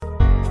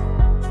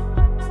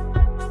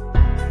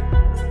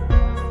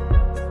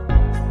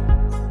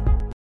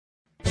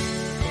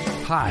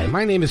Hi,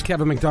 my name is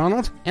Kevin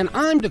McDonald, and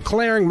I'm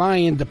declaring my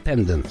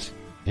independence.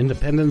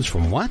 Independence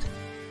from what?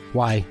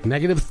 Why,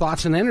 negative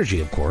thoughts and energy,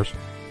 of course.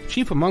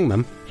 Chief among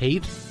them,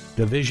 hate,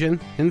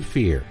 division, and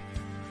fear.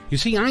 You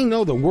see, I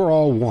know that we're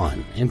all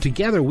one, and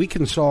together we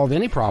can solve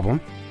any problem,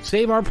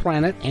 save our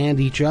planet and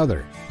each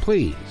other.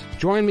 Please,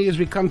 join me as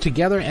we come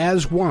together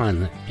as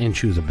one and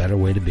choose a better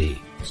way to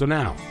be. So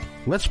now,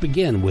 let's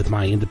begin with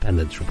my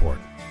independence report.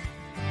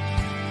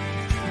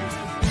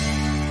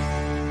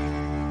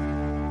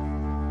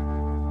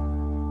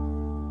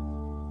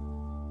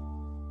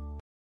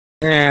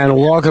 And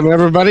welcome,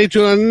 everybody,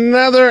 to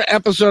another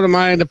episode of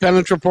my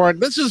Independence Report.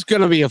 This is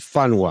going to be a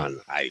fun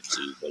one, I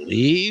do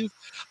believe.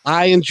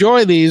 I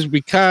enjoy these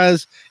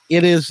because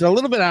it is a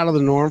little bit out of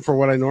the norm for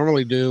what I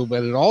normally do,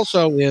 but it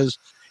also is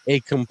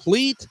a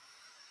complete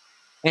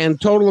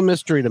and total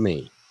mystery to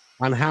me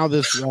on how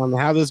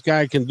this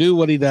guy can do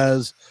what he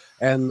does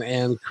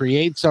and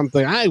create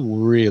something. I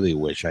really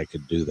wish I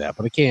could do that,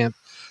 but I can't.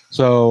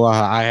 So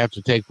I have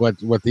to take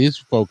what these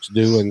folks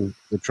do and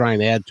to try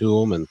and add to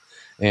them and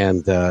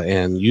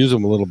use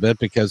him a little bit,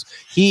 because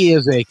he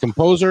is a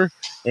composer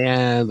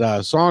and a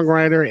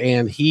songwriter,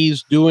 and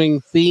he's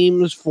doing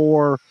themes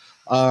for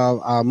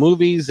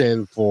movies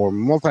and for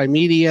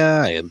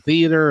multimedia and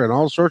theater and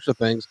all sorts of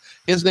things.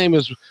 His name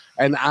is,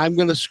 and I'm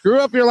going to screw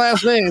up your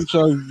last name,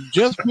 so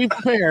just be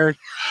prepared,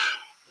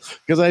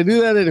 because I do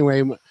that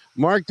anyway.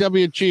 Mark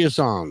W.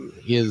 Chiasson.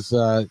 Is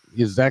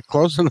that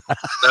close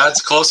enough?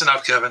 That's close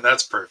enough, Kevin.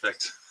 That's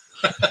perfect.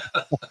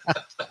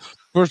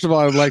 First of all,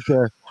 I'd like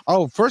to.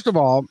 Oh, first of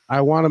all,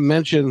 I want to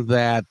mention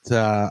that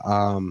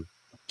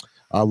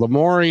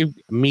Lamori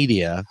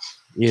Media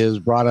is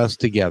brought us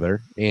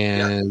together,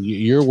 and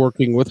you're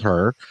working with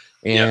her,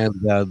 and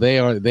they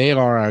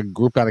are a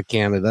group out of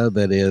Canada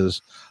that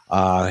is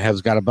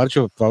has got a bunch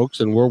of folks,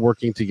 and we're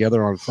working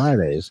together on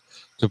Fridays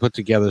to put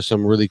together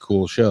some really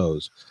cool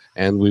shows.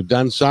 And we've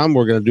done some.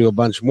 We're going to do a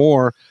bunch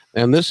more,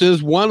 and this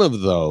is one of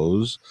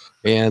those.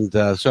 And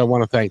so I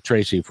want to thank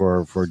Tracy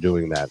for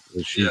doing that.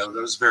 That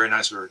was very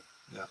nice of her.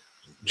 Yeah.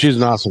 She's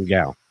an awesome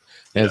gal.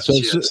 And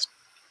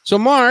so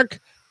Mark,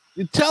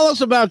 tell us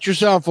about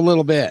yourself a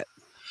little bit.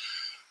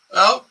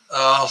 Well,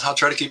 I'll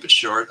try to keep it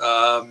short.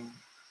 I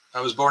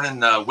was born in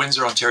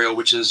Windsor, Ontario,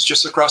 which is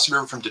just across the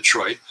river from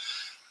Detroit.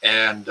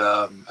 And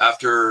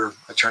after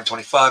I turned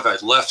 25, I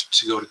left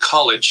to go to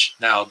college.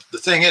 Now, the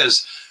thing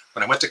is,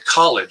 when I went to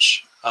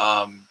college,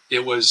 I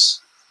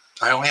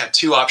only had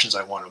two options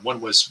I wanted. One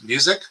was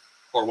music,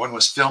 or one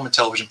was film and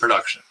television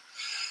production.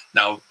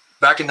 Now,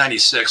 back in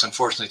 '96,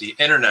 unfortunately,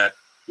 the internet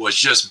was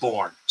just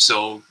born.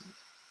 So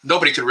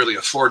nobody could really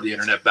afford the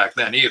internet back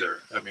then either.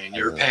 I mean,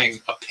 you're paying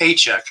a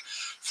paycheck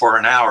for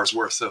an hour's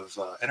worth of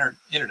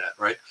internet,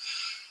 right?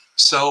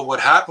 So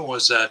what happened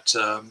was that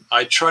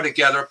I tried to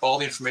gather up all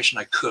the information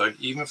I could,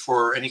 even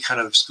for any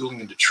kind of schooling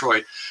in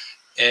Detroit.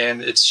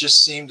 And it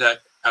just seemed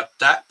that at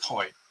that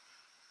point,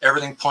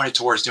 everything pointed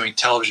towards doing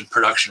television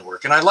production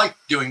work. And I liked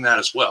doing that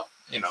as well,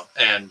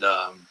 and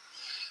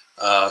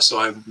so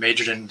I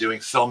majored in doing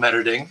film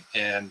editing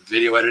and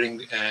video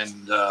editing.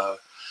 And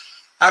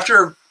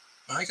after,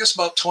 I guess,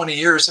 about 20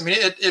 years, I mean,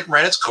 it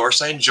ran its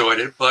course. I enjoyed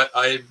it, but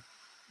I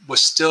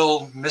was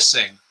still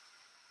missing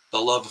the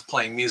love of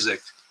playing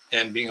music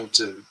and being able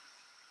to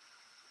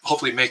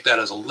hopefully make that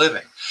as a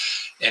living.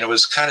 And it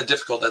was kind of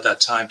difficult at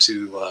that time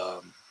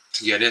to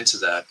get into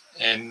that.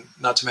 And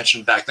not to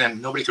mention, back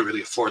then, nobody could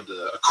really afford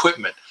the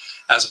equipment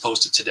as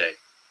opposed to today.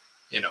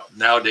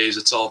 Nowadays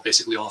it's all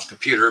basically on the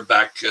computer.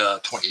 Back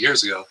 20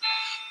 years ago,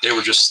 they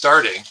were just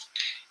starting.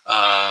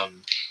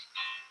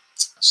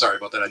 Sorry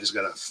about that. I just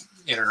got an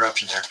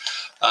interruption there.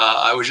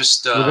 I was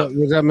just...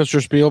 was that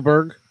Mr.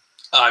 Spielberg?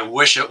 I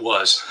wish it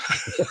was.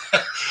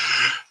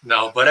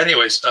 No, but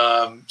anyways,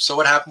 so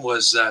what happened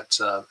was that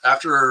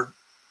after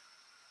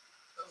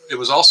it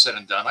was all said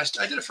and done, I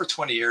did it for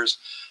 20 years.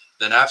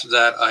 Then after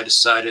that, I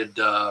decided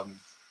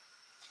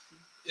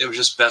it was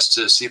just best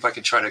to see if I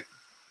could try to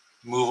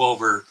move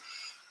over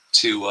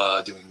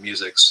to doing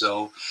music.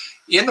 So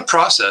in the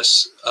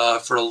process,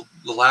 for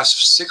the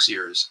last 6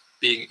 years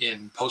being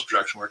in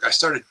post-production work, I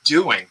started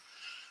doing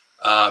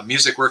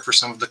music work for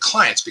some of the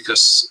clients,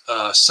 because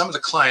some of the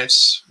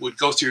clients would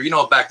go through,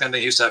 back then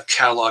they used to have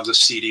catalogs of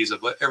CDs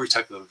of every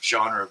type of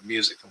genre of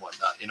music and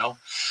whatnot,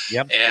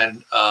 Yep.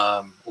 And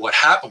what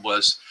happened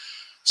was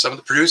some of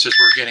the producers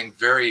were getting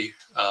very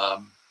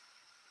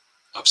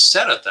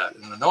upset at that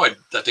and annoyed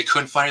that they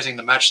couldn't find anything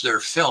to match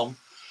their film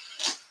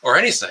or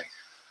anything.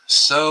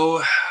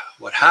 So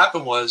what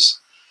happened was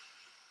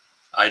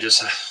I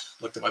just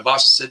looked at my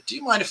boss and said, do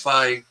you mind if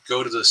I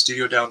go to the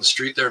studio down the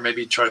street there and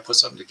maybe try to put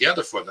something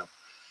together for them?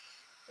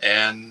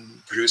 And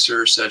the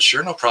producer said,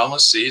 sure, no problem,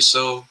 let's see.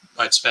 So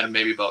I'd spend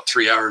maybe about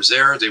 3 hours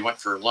there. They went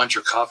for lunch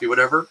or coffee,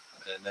 whatever,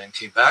 and then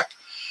came back.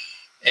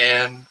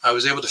 And I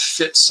was able to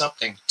fit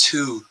something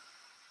to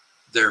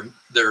their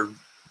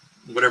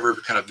whatever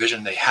kind of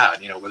vision they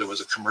had, whether it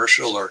was a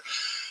commercial or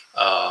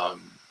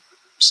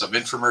some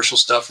infomercial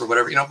stuff or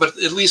whatever, but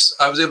at least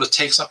I was able to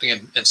take something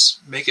and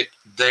make it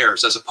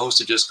theirs, as opposed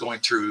to just going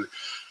through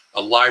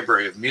a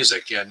library of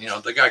music, and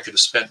the guy could have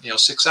spent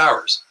 6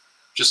 hours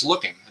just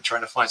looking and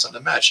trying to find something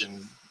to match,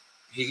 and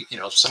he,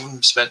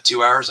 someone spent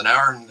 2 hours, an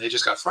hour, and they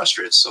just got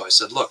frustrated. So I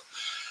said, look,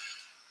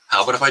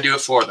 how about if I do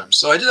it for them?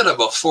 So I did it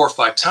about 4 or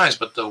 5 times,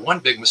 but the one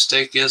big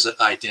mistake is that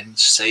I didn't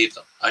save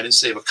them. I didn't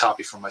save a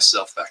copy for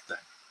myself back then.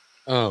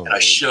 Oh, and I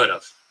should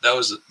have. That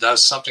was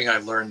something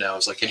I've learned now.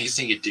 Is like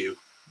anything you do,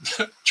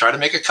 try to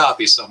make a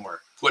copy somewhere,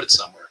 put it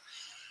somewhere.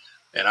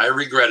 And I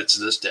regret it to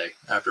this day.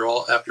 After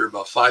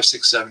about 5,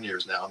 6, 7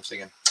 years now, I'm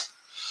thinking,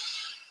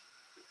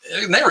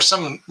 and they were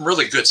some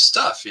really good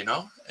stuff, And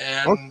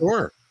oh,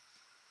 sure.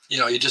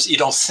 you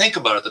don't think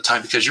about it at the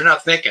time because you're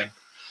not thinking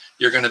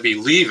you're going to be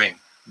leaving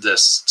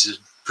this to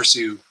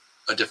pursue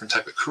a different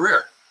type of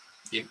career,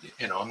 and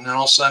then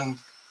all of a sudden,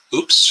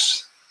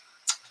 oops,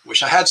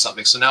 wish I had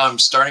something. So now I'm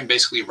starting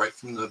basically right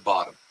from the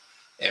bottom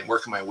and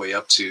working my way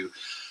up to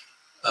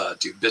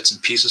do bits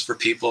and pieces for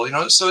people,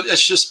 so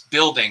it's just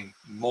building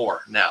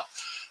more now.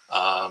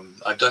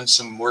 I've done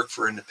some work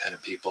for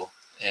independent people,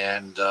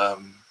 and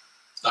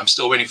I'm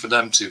still waiting for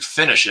them to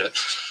finish it.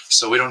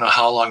 So we don't know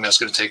how long that's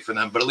going to take for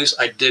them, but at least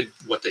I did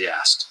what they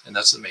asked. And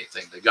that's the main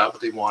thing. They got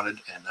what they wanted.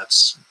 And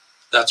that's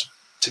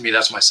to me,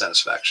 that's my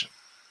satisfaction.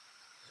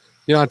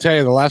 I'll tell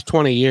you, the last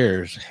 20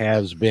 years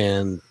has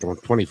been,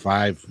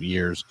 25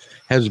 years,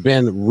 has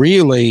been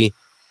really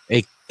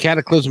a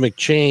cataclysmic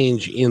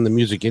change in the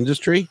music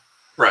industry.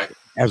 Right.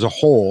 As a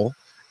whole,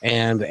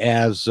 and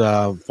as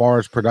far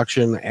as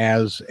production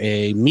as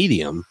a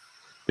medium,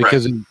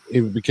 because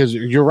right. Because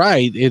you're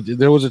right,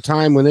 there was a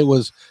time when it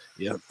was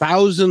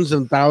thousands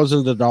and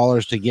thousands of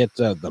dollars to get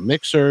the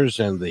mixers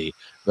and the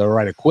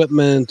right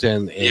equipment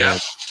and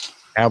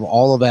have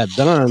all of that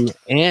done,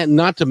 and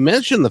not to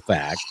mention the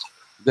fact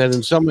that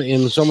in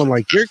someone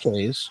like your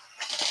case,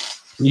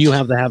 you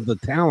have to have the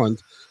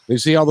talent. You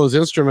see all those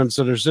instruments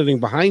that are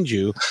sitting behind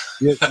you.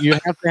 You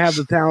have to have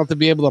the talent to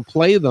be able to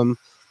play them,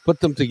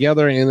 put them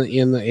together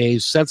in a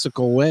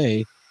sensical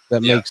way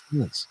that makes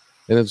sense.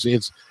 And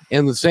it's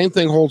and the same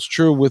thing holds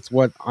true with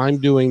what I'm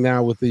doing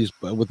now with this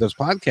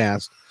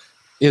podcast.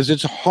 Is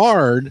it's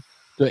hard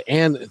to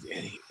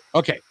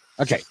okay.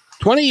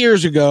 20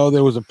 years ago,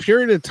 there was a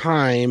period of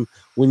time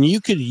when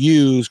you could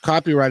use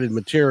copyrighted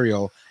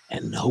material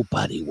and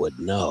nobody would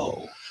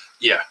know.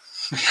 Yeah.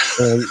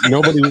 And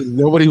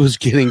nobody was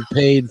getting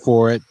paid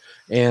for it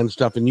and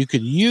stuff, and you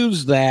could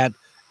use that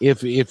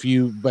if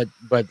you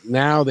but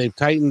now they've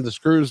tightened the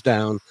screws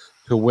down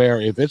to where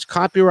if it's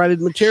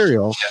copyrighted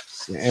material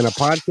and a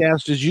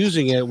podcast is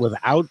using it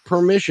without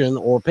permission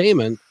or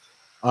payment,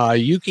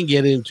 you can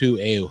get into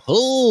a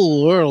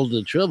whole world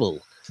of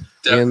trouble.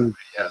 Definitely, and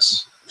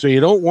yes. So you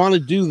don't want to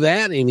do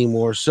that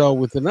anymore. So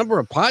with the number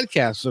of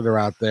podcasts that are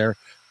out there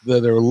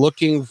that are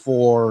looking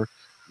for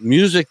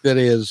music that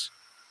is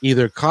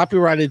either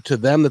copyrighted to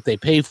them that they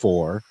pay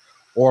for,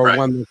 or right.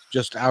 one that's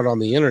just out on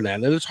the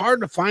internet. And it's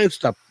hard to find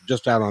stuff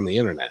just out on the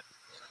internet.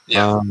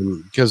 Yeah.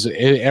 Because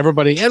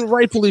everybody, and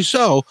rightfully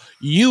so,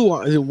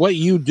 what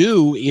you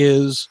do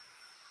is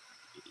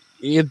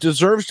it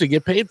deserves to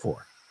get paid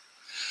for.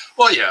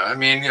 Well, yeah. I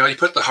mean, you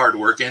put the hard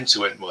work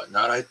into it and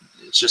whatnot. It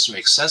just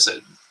makes sense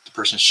that the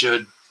person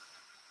should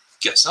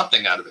get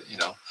something out of it.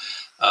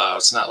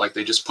 It's not like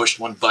they just pushed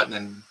one button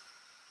and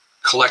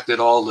collected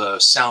all the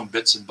sound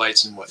bits and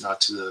bytes and whatnot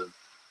to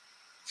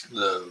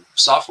the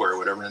software or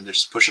whatever, and they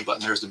just push a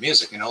button, there's the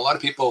music. A lot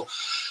of people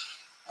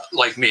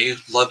like me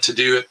love to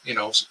do it,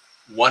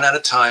 one at a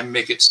time,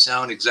 make it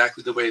sound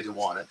exactly the way they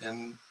want it.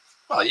 And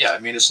well, yeah, I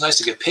mean, it's nice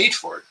to get paid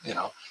for it,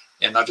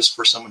 and not just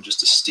for someone just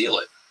to steal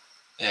it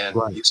and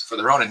right. use it for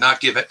their own and not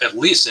give it at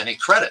least any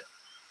credit.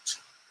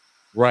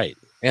 Right.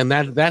 And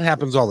that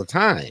happens all the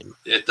time.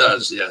 It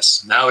does.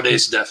 Yes.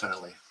 Nowadays,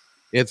 definitely.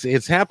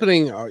 It's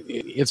happening.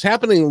 It's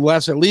happening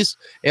less. At least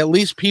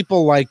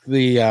people like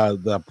the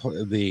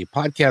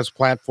podcast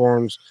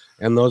platforms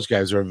and those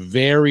guys are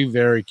very,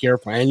 very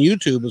careful, and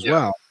YouTube as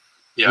well.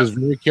 Yeah, is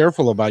very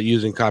careful about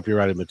using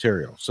copyrighted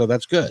material. So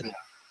that's good.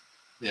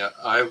 Yeah.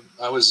 I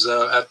was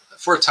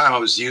for a time I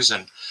was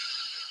using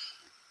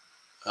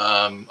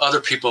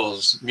other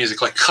people's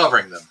music, like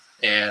covering them.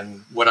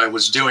 And what I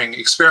was doing,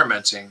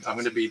 experimenting, I'm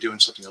going to be doing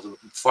something a little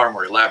far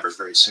more elaborate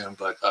very soon.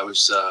 But I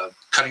was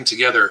cutting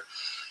together.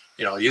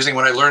 Using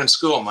what I learned in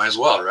school, might as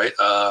well, right?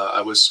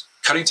 I was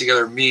cutting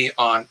together me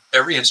on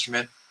every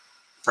instrument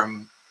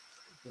from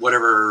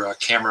whatever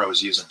camera I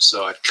was using.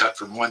 So I'd cut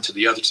from one to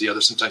the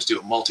other, sometimes do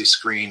a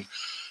multi-screen.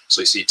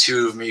 So you see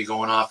two of me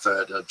going off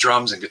at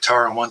drums and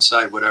guitar on one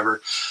side,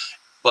 whatever.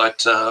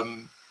 But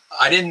I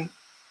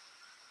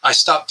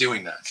stopped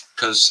doing that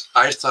because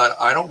I thought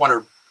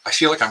I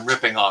feel like I'm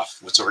ripping off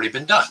what's already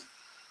been done.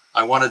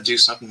 I want to do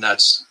something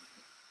that's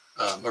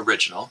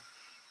original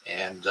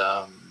and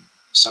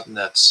something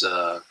that's,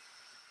 I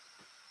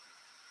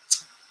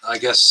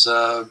guess,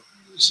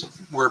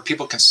 where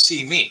people can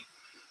see me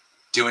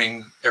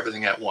doing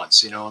everything at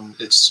once, and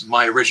it's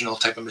my original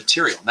type of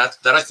material. And that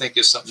I think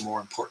is something more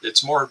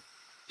important.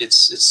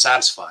 It's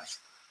satisfying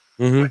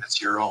when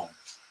it's your own.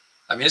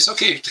 I mean, it's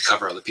okay to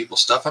cover other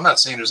people's stuff. I'm not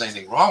saying there's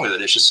anything wrong with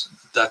it. It's just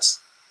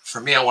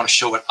for me, I want to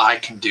show what I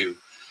can do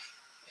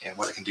and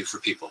what I can do for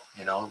people,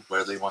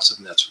 whether they want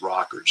something that's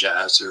rock or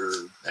jazz or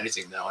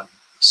anything now. And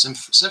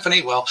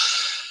symphony, well,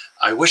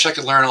 I wish I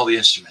could learn all the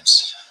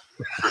instruments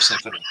for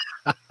symphony.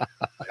 I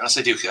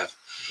honestly do, Kev.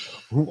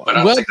 But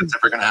I don't think that's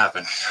ever going to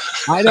happen.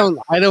 I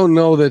don't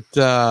know that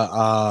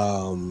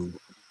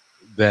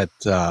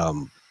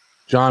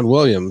John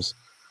Williams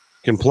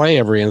can play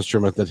every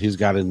instrument that he's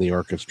got in the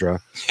orchestra.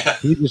 Yeah.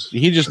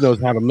 He just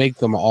knows how to make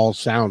them all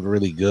sound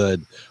really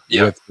good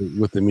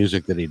with the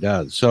music that he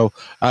does. So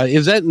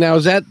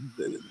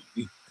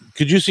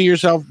could you see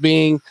yourself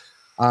being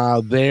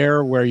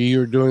there where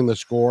you're doing the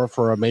score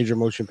for a major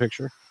motion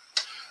picture?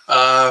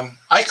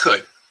 I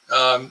could.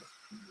 The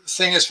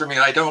thing is, for me,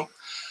 I don't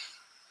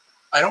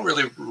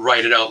really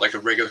write it out like a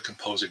regular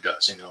composer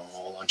does,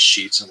 all on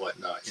sheets and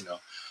whatnot.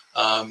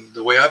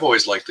 The way I've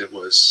always liked it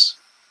was,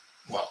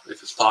 well,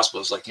 if it's possible,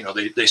 it's like,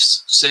 they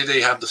say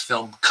they have the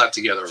film cut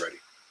together already,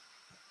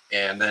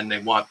 and then they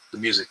want the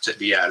music to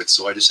be added.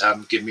 So I just have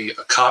them give me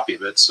a copy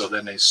of it. So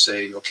then they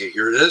say, okay,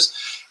 here it is.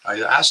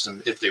 I asked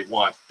them if they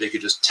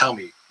could just tell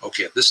me,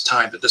 okay, at this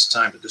time,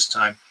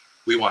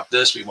 we want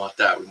this, we want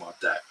that, we want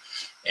that.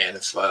 And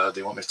if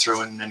they want me to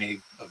throw in any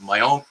of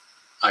my own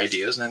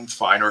ideas, then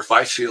fine. Or if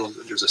I feel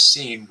that there's a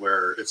scene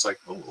where it's like,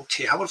 oh,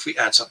 okay, how about if we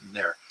add something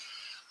there?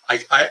 I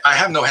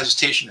have no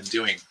hesitation in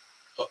doing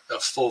a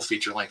full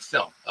feature-length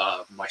film.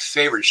 My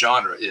favorite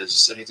genre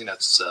is anything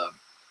that's,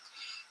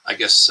 I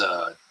guess,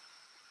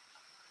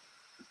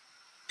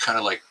 kind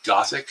of like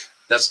Gothic.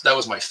 That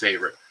was my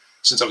favorite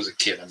since I was a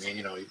kid. I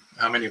mean,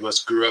 how many of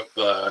us grew up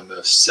in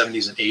the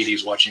 70s and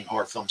 80s watching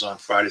horror films on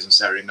Fridays and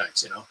Saturday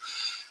nights,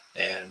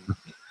 and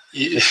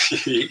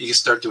you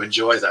start to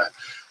enjoy that,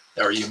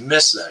 or you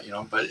miss that,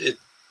 but it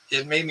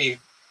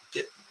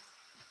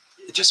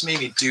just made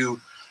me do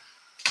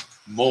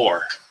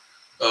more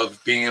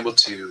of being able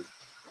to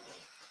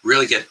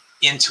really get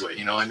into it.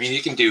 I mean,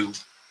 you can do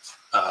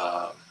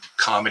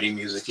comedy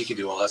music, you can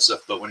do all that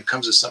stuff, but when it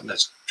comes to something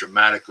that's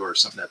dramatic or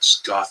something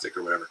that's Gothic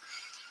or whatever,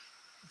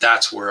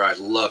 that's where I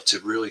love to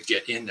really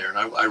get in there, and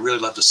I really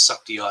love to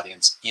suck the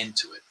audience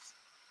into it.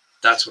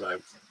 That's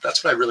what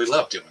I really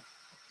love doing.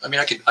 I mean,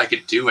 I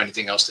could do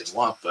anything else they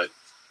want, but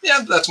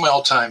yeah, that's my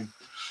all-time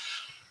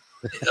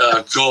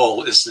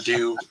goal, is to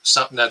do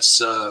something that's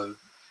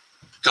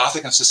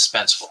Gothic and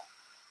suspenseful.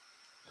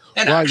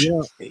 And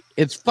action.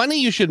 It's funny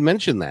you should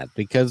mention that,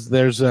 because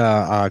there's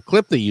a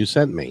clip that you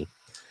sent me,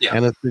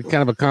 and it's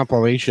kind of a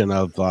compilation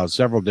of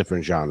several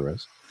different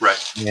genres. Right.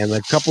 And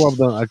a couple of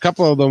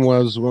them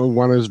was,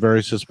 one is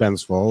very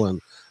suspenseful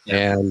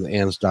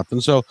and stuff.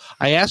 And so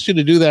I asked you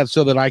to do that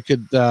so that I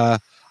could.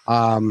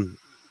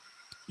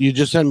 You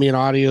just sent me an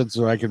audio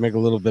so I could make a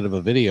little bit of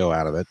a video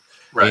out of it,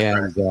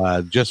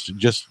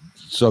 just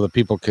so that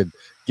people could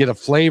get a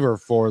flavor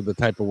for the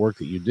type of work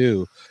that you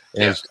do.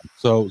 And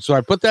so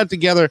I put that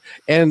together,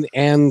 and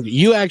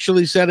you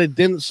actually said it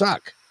didn't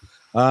suck.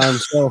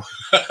 So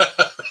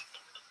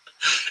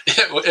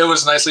it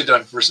was nicely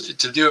done.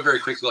 To do it very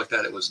quickly like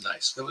that, it was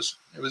nice. It was.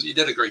 You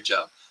did a great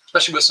job,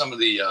 especially with some of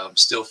the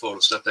still photo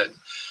stuff that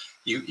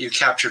you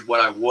captured what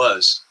I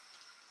was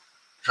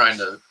trying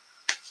to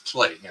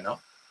play.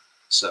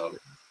 So,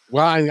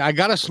 well, I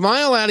got a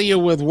smile out of you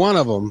with one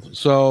of them.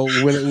 So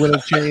when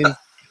it changed,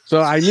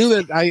 so I knew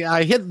that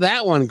I hit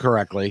that one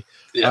correctly.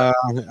 Yeah.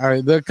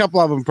 The couple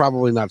of them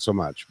probably not so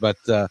much, but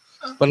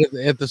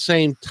at the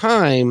same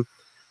time,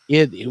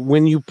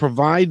 when you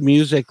provide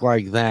music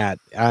like that,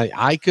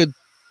 I could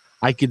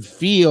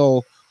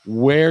feel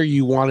where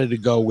you wanted to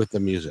go with the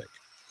music.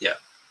 Yeah.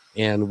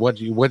 And what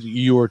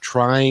you were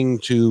trying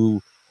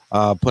to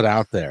put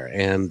out there,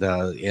 and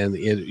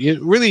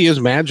it really is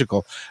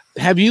magical.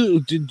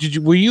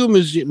 Were you a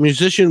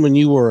musician when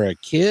you were a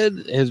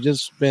kid? Has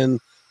this been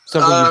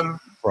something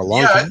for a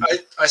long time?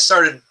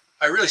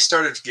 I really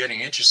started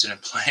getting interested in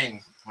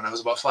playing when I was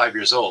about 5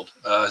 years old,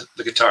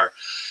 the guitar.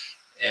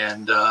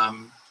 And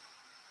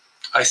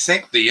I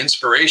think the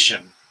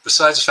inspiration,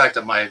 besides the fact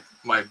that my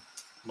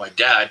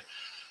dad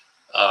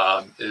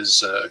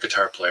is a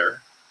guitar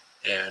player,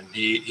 and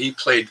he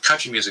played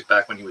country music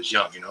back when he was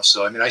young,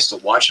 So I mean, I used to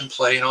watch him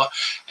play,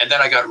 and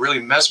then I got really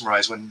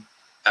mesmerized when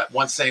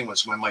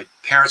my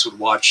parents would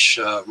watch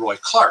Roy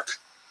Clark.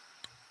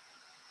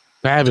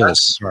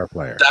 Fabulous guitar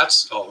player.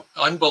 That's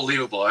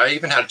unbelievable. I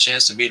even had a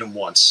chance to meet him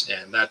once,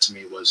 and that to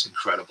me was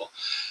incredible.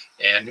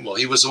 And well,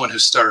 he was the one who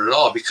started it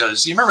all,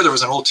 because you remember there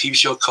was an old TV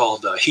show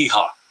called Hee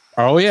Haw.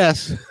 Oh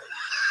yes.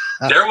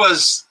 There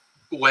was,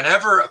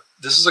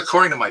 this is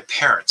according to my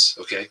parents,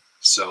 okay?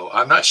 So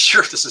I'm not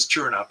sure if this is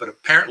true or not, but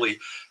apparently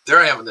there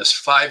I am with this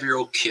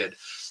 5-year-old kid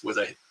with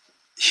a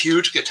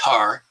huge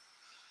guitar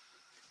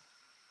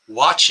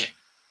watching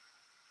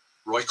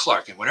Roy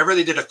Clark. And whenever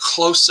they did a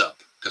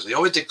close-up, because they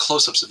always did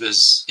close-ups of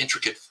his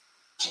intricate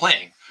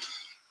playing,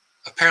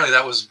 apparently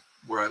that was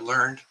where I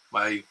learned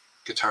my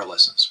guitar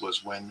lessons,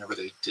 was whenever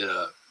they did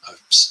a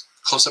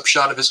close-up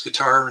shot of his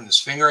guitar and his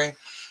fingering.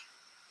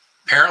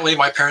 Apparently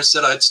my parents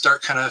said I'd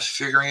start kind of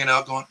figuring it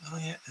out, going, oh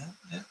yeah,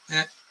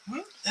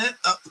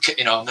 okay,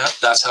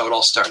 that's how it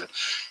all started.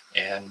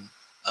 And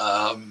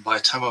by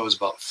the time I was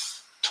about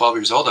 12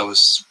 years old, I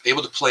was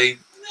able to play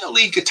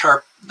lead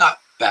guitar, not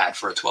bad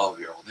for a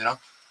 12-year-old,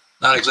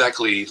 not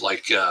exactly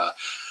like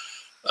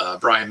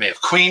Brian May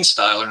of Queen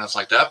style or nothing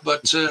like that,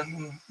 but,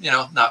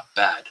 not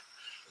bad.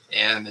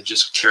 And it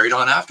just carried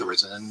on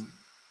afterwards. And then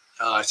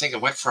I think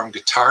it went from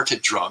guitar to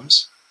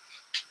drums.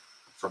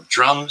 From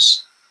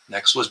drums,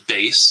 next was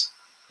bass.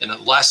 And the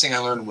last thing I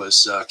learned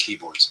was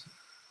keyboards.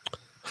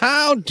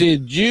 How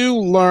did you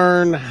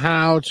learn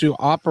how to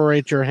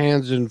operate your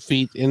hands and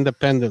feet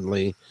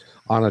independently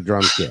on a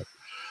drum kit?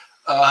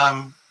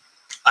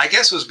 I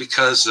guess it was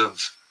because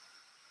of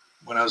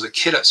when I was a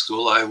kid at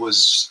school, I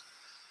was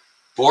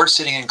bored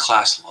sitting in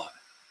class a lot.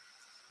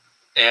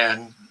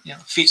 And,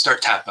 feet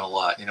start tapping a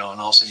lot, and all of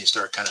a sudden you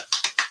start kind of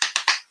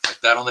like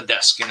that on the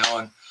desk,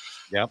 and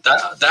yep.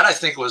 that I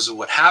think was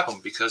what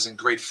happened, because in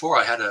grade 4,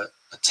 I had a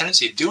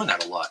tendency of doing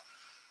that a lot.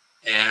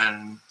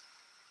 And,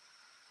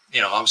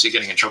 obviously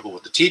getting in trouble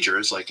with the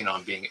teachers, like,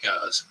 I'm being,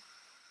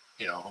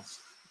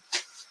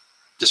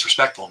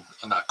 disrespectful,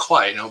 not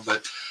quite,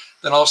 but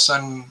then all of a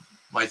sudden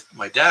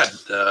my dad,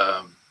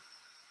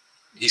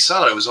 he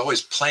saw that I was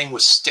always playing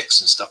with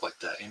sticks and stuff like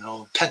that,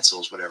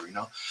 pencils, whatever,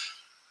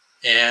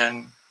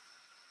 and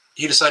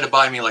he decided to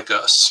buy me like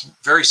a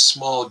very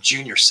small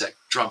junior set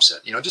drum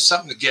set, just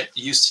something to get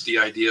used to the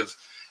idea of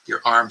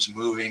your arms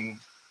moving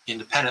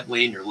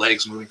independently and your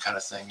legs moving kind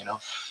of thing,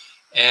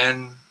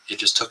 and it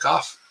just took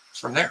off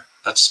from there.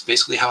 That's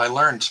basically how I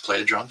learned to play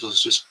the drums,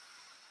 was just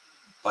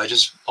by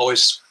just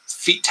always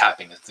feet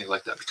tapping and things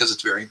like that, because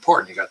it's very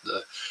important. You got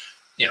the,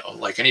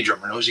 like any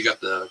drummer knows, you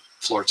got the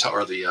floor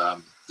or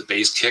the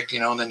bass kick,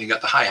 and then you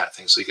got the hi-hat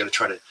thing. So you got to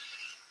try to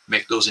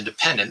make those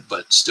independent,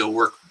 but still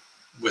work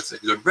with a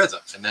good rhythm.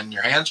 And then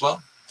your hands,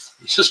 well,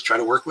 you just try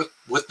to work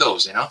with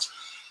those, and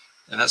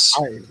that's.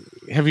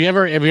 Have you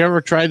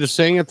ever tried to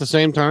sing at the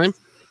same time?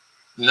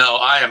 No,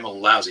 I am a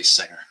lousy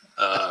singer.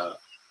 No.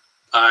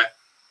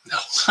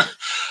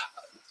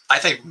 I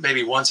think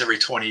maybe once every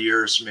 20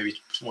 years, maybe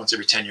once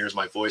every 10 years,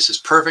 my voice is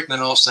perfect. Then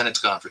all of a sudden it's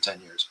gone for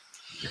 10 years.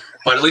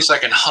 But at least I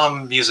can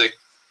hum music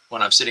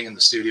when I'm sitting in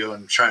the studio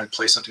and trying to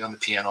play something on the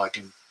piano. I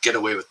can get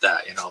away with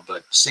that,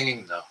 but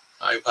singing, no.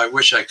 I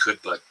wish I could,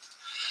 but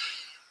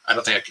I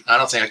don't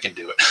think I can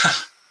do it.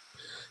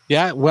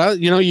 Yeah. Well,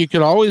 you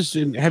could always,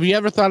 have you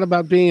ever thought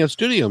about being a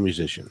studio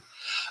musician?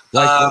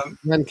 Like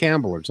Glenn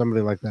Campbell or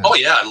somebody like that? Oh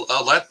yeah.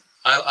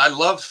 I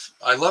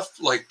love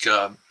like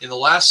in the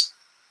last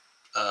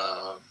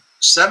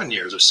 7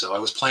 years or so, I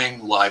was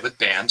playing live with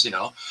bands,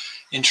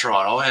 in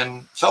Toronto,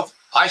 and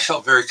I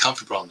felt very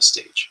comfortable on the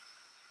stage.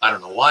 I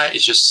don't know why.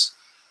 It's just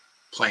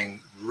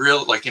playing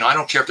real, like, I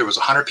don't care if there was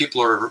 100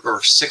 people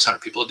or 600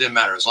 people. It didn't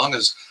matter. As long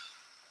as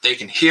they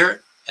can hear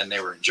it and they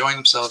were enjoying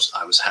themselves,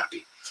 I was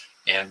happy.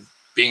 And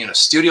being in a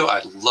studio,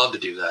 I'd love to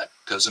do that,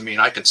 because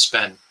I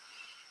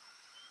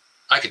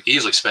could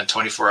easily spend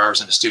 24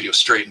 hours in a studio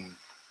straight and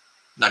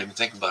not even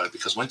think about it,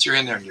 because once you're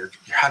in there and you're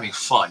having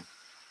fun,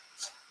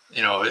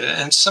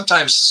 and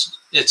sometimes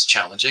it's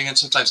challenging and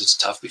sometimes it's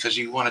tough, because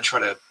you want to try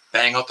to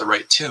bang out the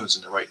right tunes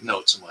and the right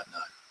notes and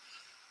whatnot.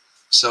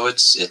 So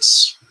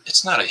it's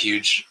not a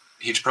huge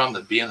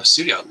problem to be in the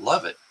studio. I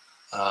love it.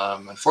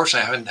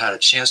 Unfortunately, I haven't had a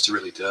chance to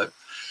really do it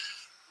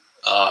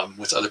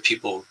with other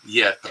people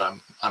yet, but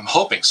I'm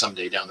hoping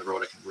someday down the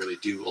road I can really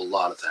do a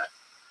lot of that.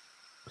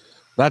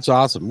 That's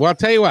awesome. Well, I'll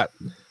tell you what,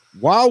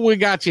 while we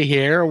got you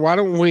here, why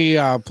don't we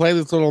play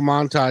this little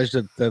montage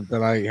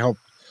that I helped,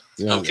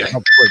 help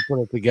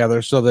put it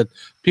together, so that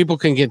people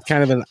can get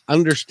kind of an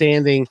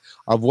understanding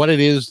of what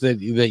it is that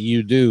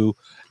you do,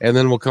 and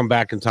then we'll come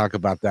back and talk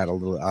about that a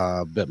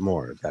little bit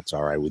more, if that's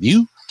all right with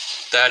you.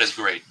 That is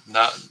great.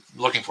 Not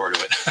looking forward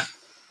to it.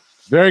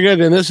 Very good.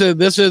 And this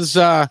is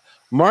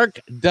Mark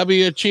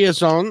W.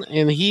 Chiasson,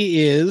 and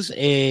he is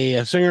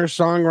a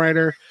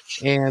singer-songwriter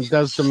and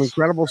does some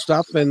incredible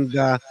stuff. And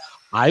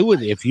I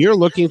would, if you're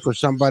looking for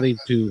somebody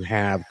to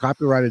have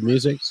copyrighted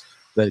music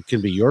that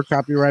can be your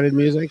copyrighted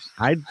music,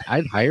 I'd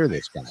hire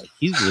this guy.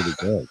 He's really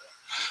good.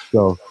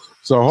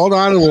 So hold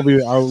on, and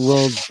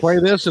we'll play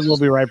this, and we'll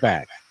be right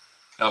back.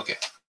 Okay.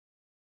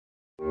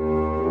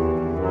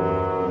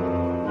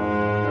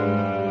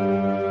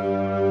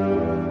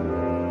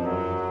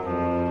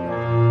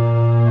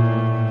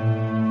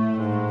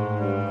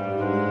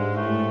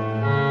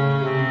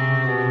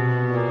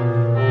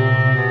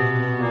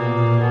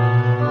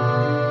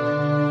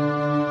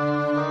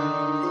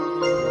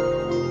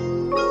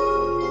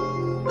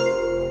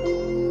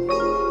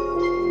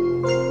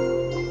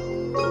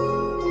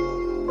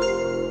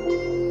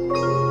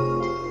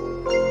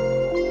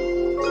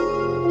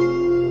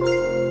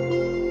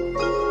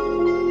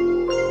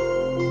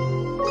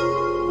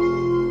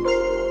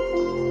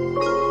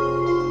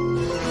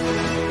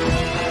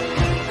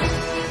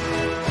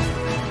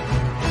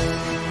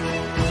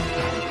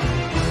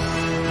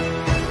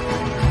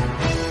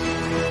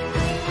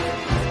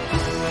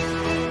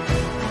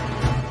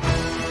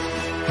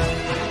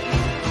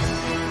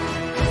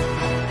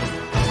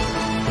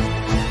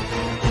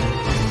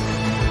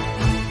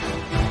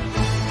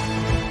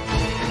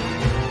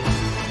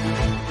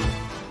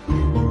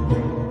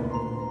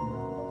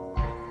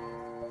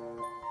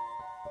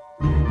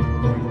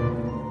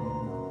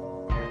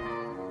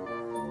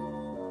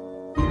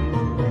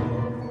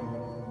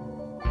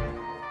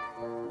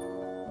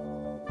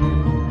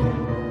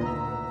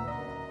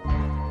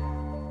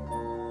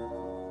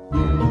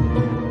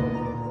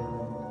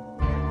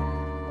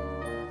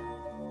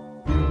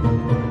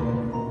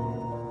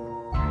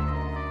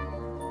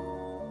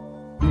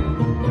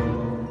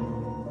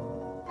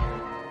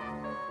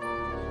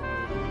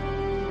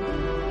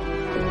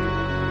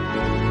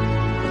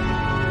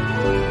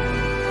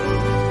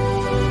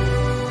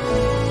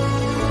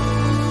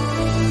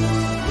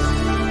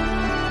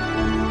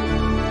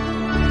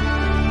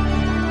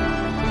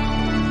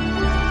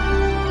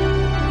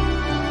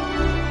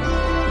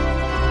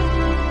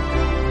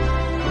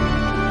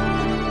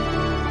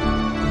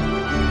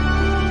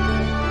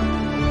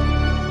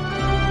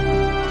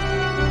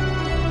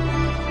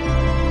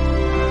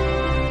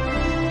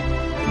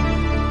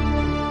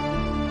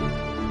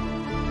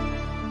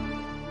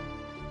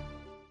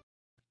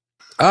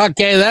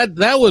 Okay,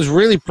 that was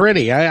really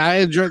pretty. I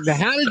enjoyed.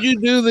 How did you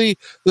do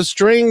the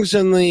strings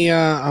and the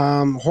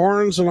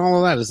horns and all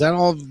of that? Is that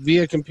all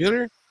via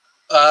computer?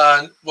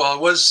 Well, it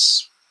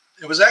was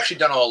actually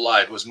done all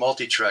live. It was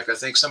multi-track. I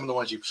think some of the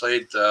ones you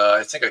played,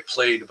 I think I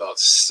played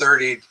about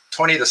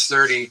 20 to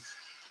 30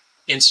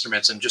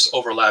 instruments and just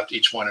overlapped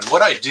each one. And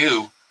what I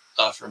do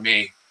for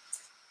me,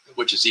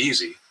 which is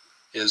easy,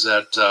 is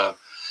that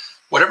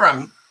whatever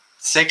I'm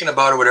thinking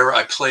about or whatever,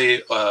 I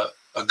play a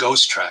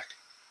ghost track,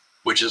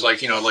 which is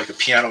like, like a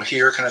piano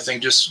here kind of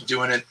thing, just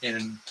doing it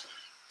in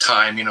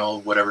time,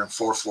 whatever, in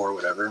 4/4,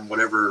 whatever, and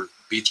whatever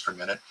beats per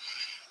minute.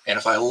 And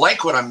if I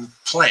like what I'm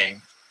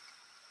playing,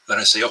 then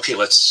I say, okay,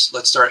 let's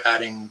start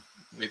adding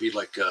maybe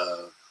like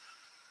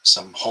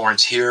some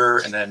horns here,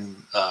 and then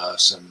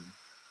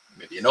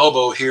maybe an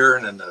oboe here,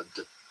 and then the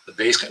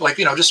bass, like,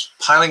 just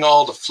piling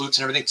all the flutes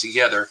and everything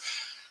together,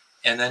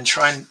 and then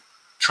trying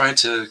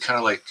to kind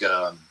of like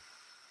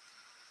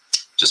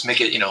just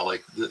make it,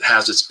 like it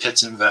has its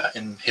pits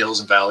and hills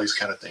and valleys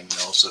kind of thing,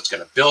 so it's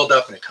got a build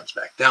up and it comes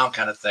back down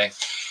kind of thing.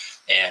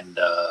 And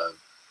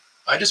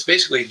I just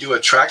basically do a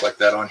track like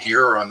that on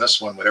here or on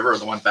this one, whatever, or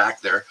the one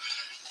back there.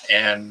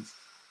 And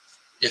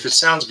if it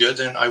sounds good,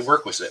 then I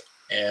work with it.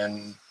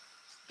 And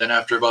then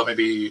after about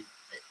maybe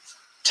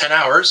 10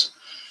 hours,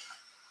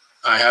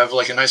 I have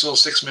like a nice little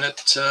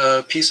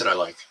 6-minute piece that I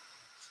like.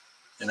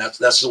 And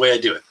that's the way I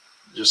do it.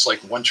 Just like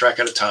one track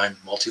at a time,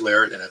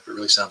 multi-layer it. And if it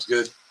really sounds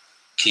good,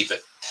 keep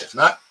it. If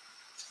not,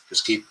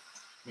 just keep,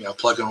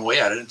 plugging away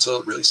at it until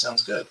it really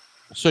sounds good.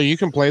 So you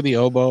can play the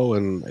oboe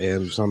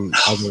and some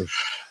other.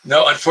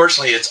 No,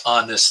 unfortunately, it's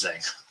on this thing.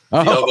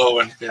 The oboe,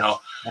 and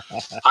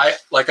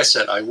like I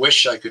said, I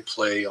wish I could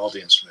play all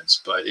the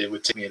instruments, but it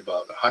would take me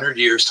about 100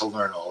 years to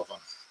learn all of them.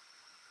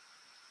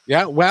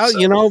 Yeah,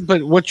 well,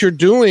 but what you're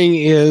doing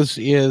is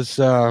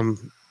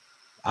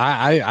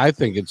I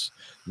think it's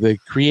the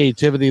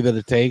creativity that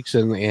it takes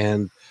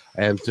and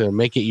to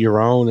make it your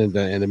own and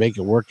to make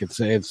it work. It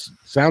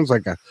sounds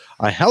like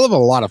a hell of a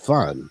lot of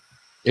fun.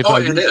 It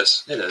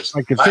is.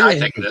 I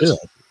think it is.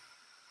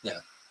 Yeah,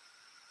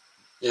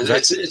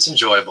 it's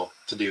enjoyable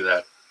to do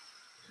that.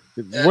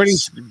 Where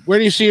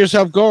do you see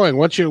yourself going?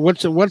 What's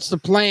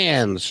the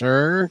plan,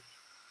 sir?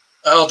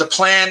 Oh, the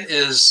plan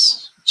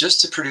is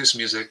just to produce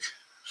music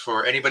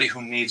for anybody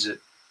who needs it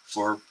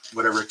for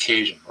whatever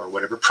occasion or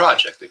whatever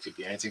project. It could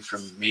be anything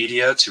from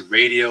media to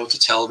radio to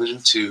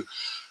television to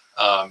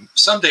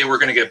someday we're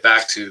going to get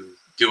back to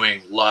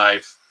doing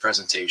live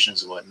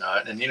presentations and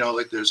whatnot. And,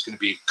 like there's going to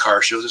be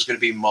car shows, there's going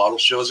to be model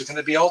shows, there's going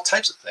to be all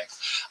types of things.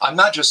 I'm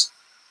not just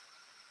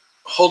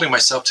holding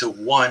myself to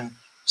one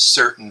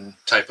certain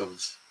type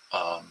of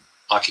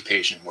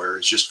occupation where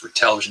it's just for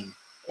television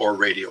or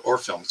radio or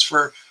film. It's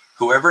for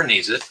whoever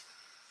needs it.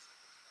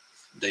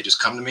 They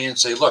just come to me and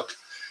say, look,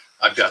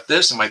 I've got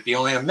this. It might be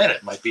only a minute,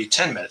 it might be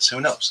 10 minutes,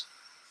 who knows?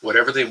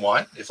 Whatever they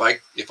want. If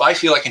I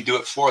feel I can do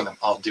it for them,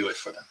 I'll do it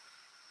for them.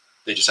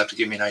 They just have to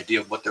give me an idea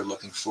of what they're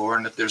looking for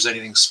and if there's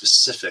anything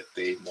specific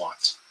they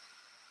want.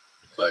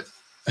 But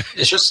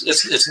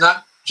it's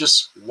not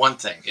just one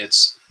thing.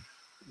 It's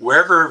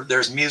wherever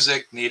there's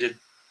music needed.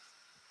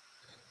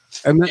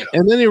 And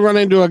then you run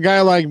into a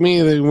guy like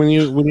me that when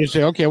you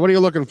say, okay, what are you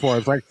looking for?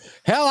 It's like,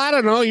 hell, I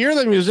don't know. You're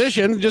the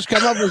musician. Just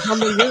come up with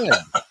something good.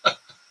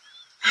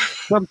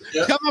 Come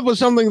up with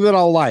something that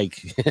I'll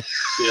like.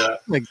 Yeah.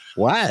 Like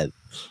what?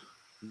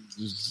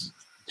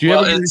 Do you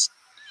ever?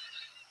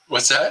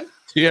 What's that?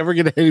 Do you ever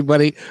get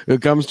anybody who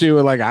comes to you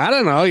and like, I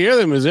don't know, you're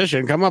the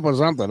musician, come up with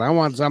something. I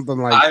want something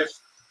like.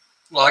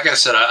 Like I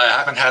said, I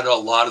haven't had a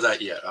lot of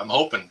that yet. I'm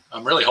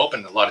really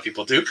hoping a lot of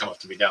people do come up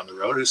to me down the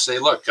road and say,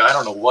 look, I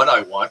don't know what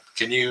I want.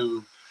 Can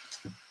you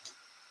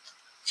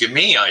give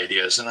me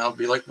ideas? And I'll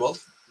be like, well,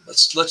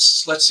 let's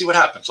see what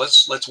happens.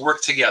 Let's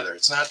work together.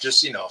 It's not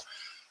just,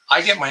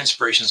 I get my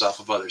inspirations off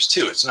of others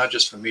too. It's not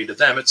just from me to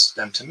them, it's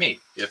them to me.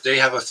 If they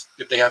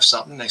have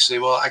something, they say,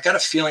 well, I got a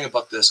feeling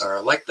about this, or I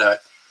like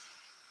that.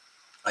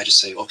 I just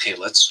say, okay,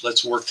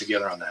 let's work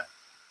together on that.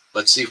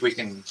 Let's see if we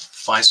can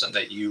find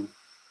something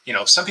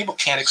that some people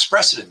can't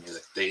express it in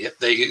music.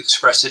 They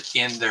express it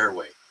in their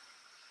way,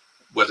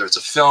 whether it's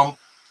a film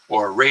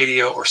or a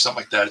radio or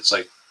something like that. It's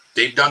like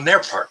they've done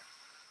their part.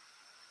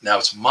 Now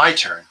it's my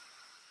turn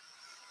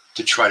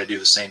to try to do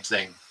the same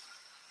thing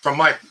from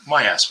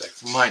my aspect,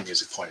 from my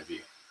music point of view.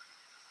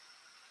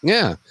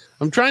 Yeah,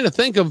 I'm trying to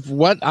think of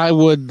what I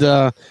would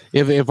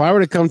if I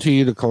were to come to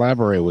you to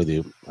collaborate with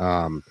you.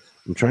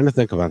 I'm trying to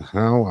think about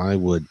how I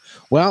would.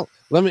 Well,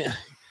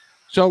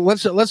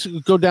 let's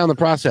go down the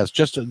process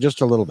just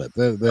a little bit.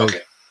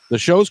 Okay. The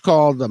show's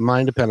called the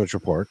Mind Dependence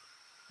Report.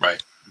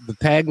 Right. The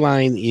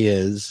tagline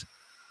is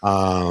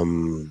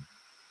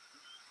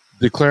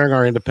declaring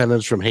our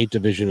independence from hate,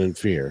 division, and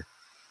fear.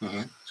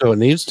 Mm-hmm. So it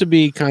needs to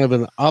be kind of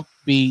an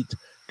upbeat,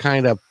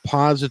 kind of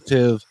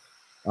positive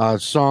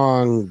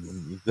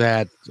song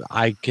that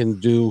I can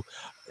do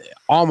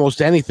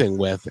almost anything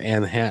with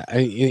and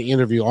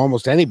interview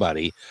almost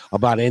anybody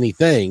about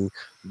anything,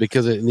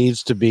 because it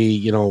needs to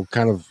be,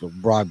 kind of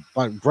broad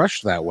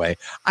brush that way.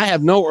 I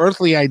have no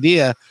earthly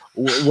idea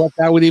what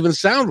that would even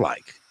sound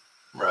like.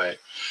 Right.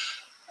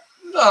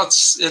 No,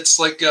 it's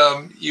like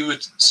you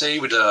would say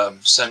you would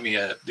send me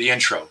the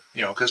intro,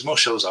 because most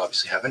shows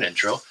obviously have an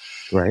intro,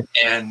 Right.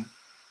 and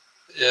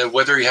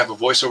whether you have a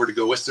voiceover to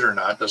go with it or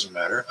not doesn't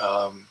matter.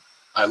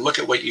 I look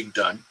at what you've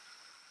done,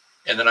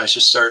 and then I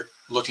just start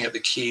looking at the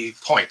key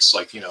points,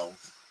 like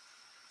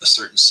a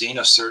certain scene,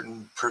 a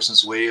certain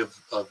person's way of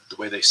the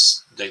way they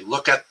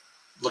look at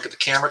the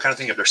camera, kind of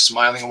thing. If they're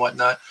smiling and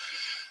whatnot,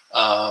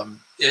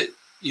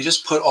 you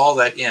just put all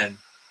that in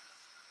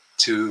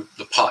to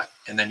the pot,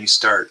 and then you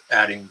start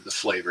adding the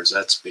flavors.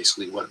 That's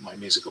basically what my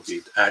music will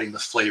be, adding the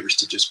flavors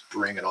to just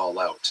bring it all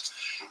out.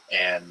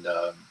 And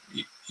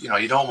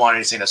you don't want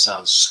anything that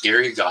sounds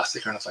scary,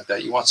 gothic, or anything like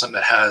that. You want something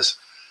that has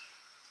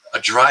a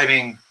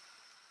driving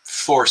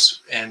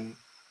force and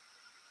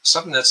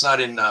something that's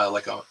not in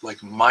like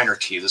minor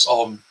keys. It's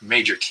all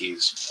major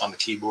keys on the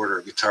keyboard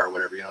or guitar or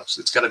whatever.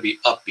 It's got to be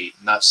upbeat,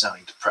 not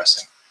sounding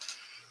depressing.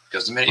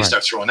 Because the minute you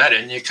start throwing that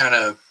in, you kind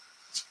of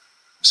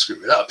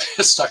screw it up.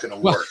 It's not going to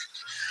work.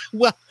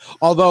 Well,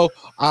 although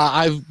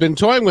I've been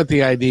toying with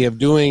the idea of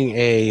doing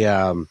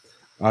a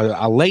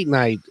late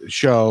night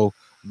show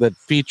that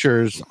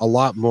features a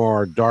lot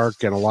more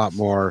dark and a lot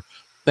more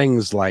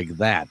things like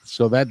that.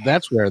 So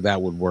that's where that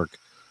would work.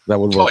 That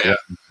would work. Oh, yeah.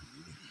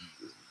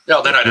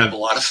 No, then I'd have a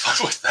lot of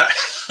fun with that.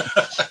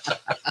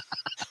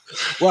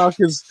 Well,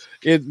 because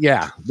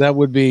that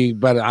would be.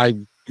 But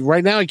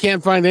right now I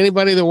can't find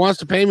anybody that wants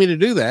to pay me to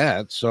do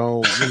that.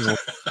 So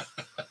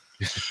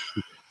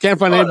can't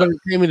find anybody to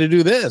pay me to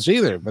do this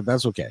either. But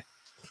that's okay.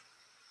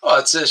 Oh,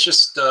 it's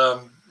just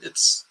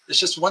it's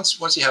just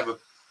once you have a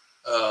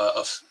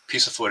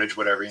piece of footage,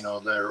 whatever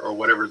or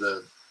whatever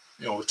the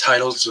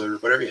titles or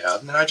whatever you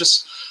have, and then I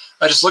just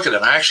look at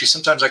it. And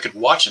sometimes I could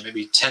watch it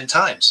maybe 10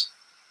 times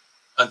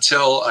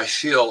until I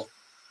feel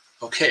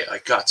okay. I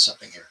got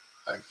something here.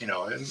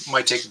 It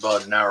might take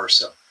about an hour or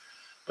so,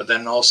 but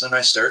then all of a sudden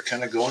I start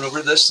kind of going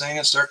over this thing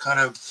and start kind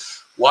of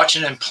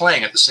watching and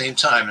playing at the same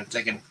time and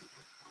thinking,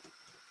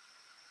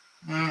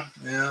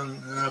 yeah,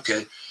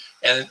 okay.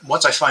 And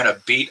once I find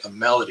a beat, a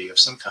melody of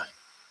some kind,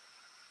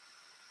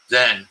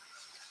 then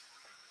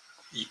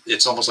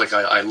it's almost like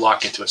I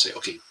lock into it and say,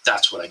 okay,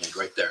 that's what I need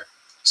right there.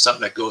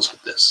 Something that goes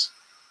with this.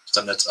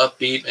 Something that's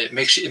upbeat. It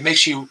makes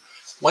you,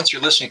 once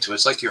you're listening to it,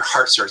 it's like your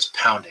heart starts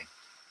pounding.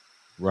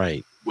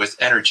 Right. With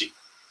energy.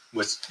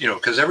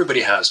 Because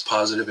everybody has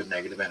positive and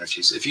negative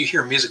energies. If you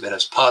hear music that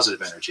has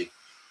positive energy,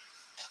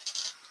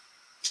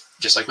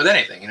 just like with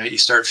anything, you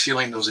start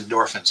feeling those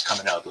endorphins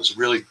coming out, those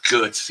really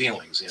good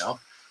feelings,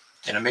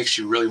 and it makes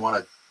you really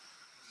want to,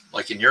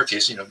 like in your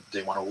case,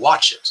 they want to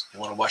watch it. They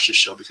want to watch the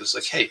show because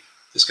like, hey,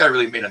 this guy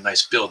really made a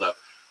nice build up.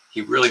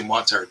 He really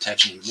wants our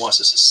attention. He wants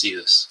us to see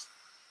this.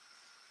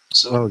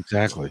 So,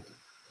 exactly.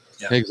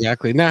 Yeah.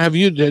 Exactly. Now, do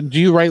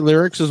you write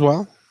lyrics as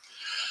well?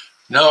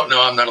 No,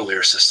 I'm not a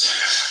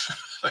lyricist.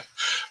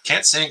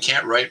 Can't sing,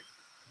 can't write.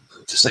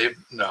 To say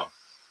no,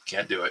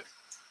 can't do it.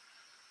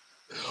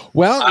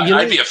 Well,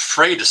 I'd be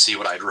afraid to see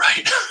what I'd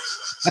write.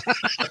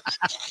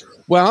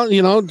 Well,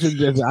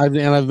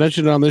 I've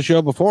mentioned it on this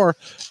show before.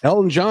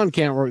 Elton John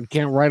can't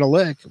write a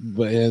lick,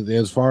 but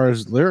as far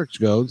as lyrics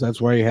goes,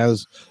 that's why he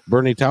has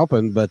Bernie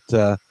Taupin. But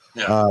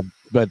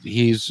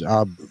he's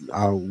a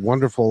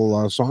wonderful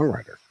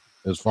songwriter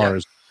as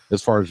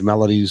far as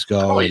melodies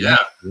go. Oh yeah,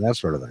 and that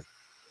sort of thing.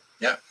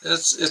 Yeah,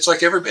 it's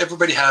like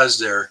everybody has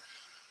their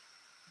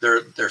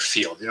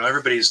field.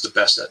 Everybody's the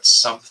best at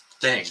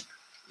something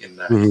in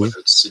that, whether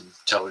it's in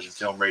television,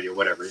 film, radio,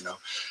 whatever.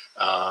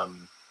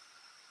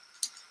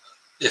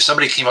 If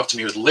somebody came up to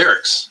me with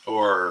lyrics,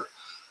 or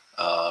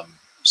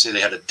say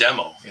they had a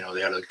demo,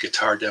 they had a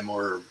guitar demo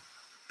or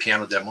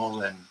piano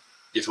demo, and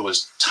if it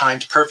was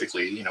timed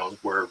perfectly,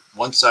 where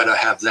one side I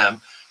have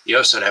them, the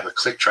other side I have a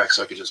click track,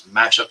 so I could just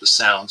match up the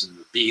sounds and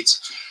the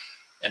beats.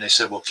 And they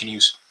said, well, can you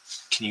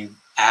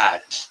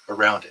add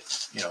around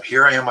it?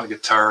 Here I am on the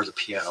guitar or the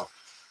piano.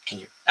 Can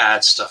you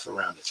add stuff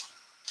around it?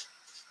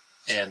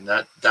 And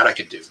that I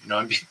could do.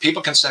 And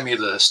people can send me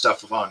the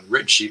stuff on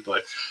written sheet,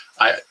 but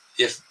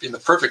if in the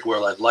perfect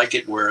world, I'd like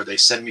it where they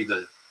send me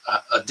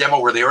a demo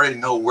where they already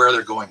know where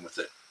they're going with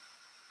it,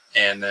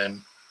 and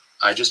then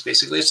I just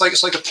basically it's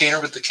like a painter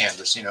with the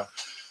canvas.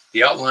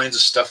 The outlines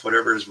of stuff,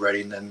 whatever is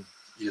ready, and then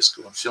you just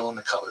go and fill in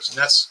the colors, and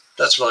that's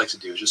what I like to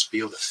do, is just be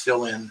able to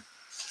fill in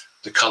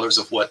the colors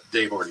of what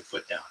they've already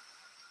put down.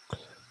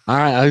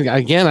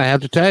 Again, I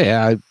have to tell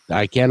you,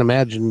 I can't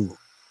imagine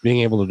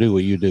being able to do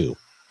what you do.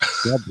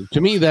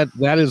 To me,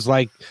 that is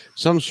like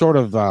some sort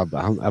of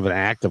an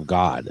act of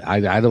God.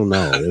 I don't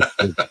know.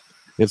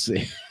 It's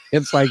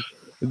like,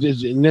 do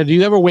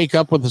you ever wake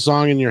up with a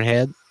song in your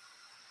head?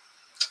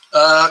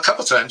 A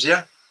couple times,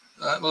 yeah.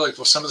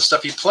 Some of the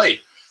stuff you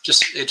played,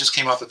 it just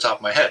came off the top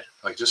of my head.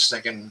 Like just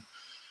thinking,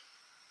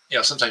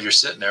 sometimes you're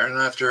sitting there, and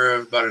after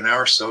about an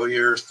hour or so,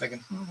 you're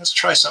thinking, let's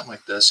try something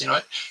like this.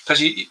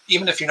 Because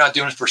even if you're not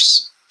doing it for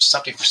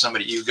something for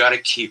somebody, you got to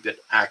keep it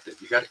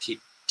active. You got to keep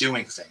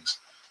doing things.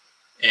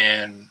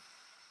 And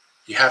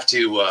you have to,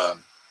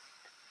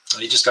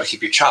 you just got to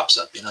keep your chops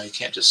up. You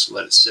can't just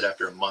let it sit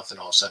after a month and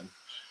all of a sudden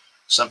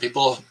Some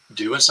people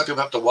do, and some people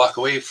have to walk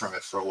away from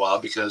it for a while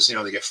because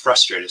they get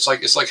frustrated.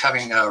 It's like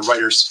having a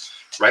writer's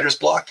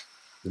block.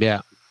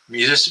 Yeah.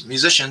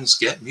 Musicians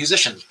get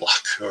musician's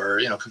block,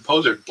 or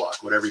composer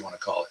block, whatever you want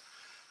to call it.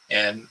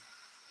 And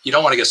you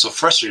don't want to get so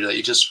frustrated that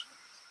you just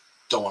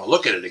don't want to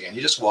look at it again.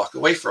 You just walk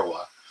away for a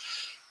while.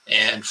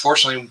 And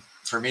fortunately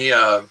for me,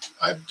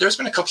 there's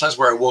been a couple times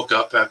where I woke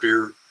up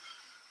after,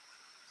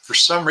 for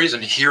some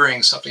reason,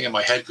 hearing something in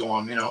my head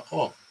going,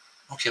 oh,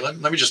 okay,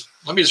 let me just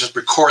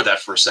record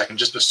that for a second,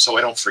 just so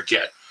I don't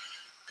forget.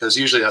 Because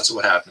usually that's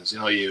what happens.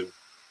 You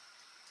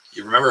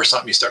remember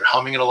something, you start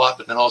humming it a lot,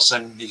 but then all of a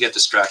sudden you get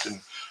distracted.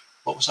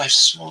 What was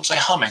I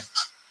humming?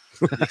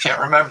 You can't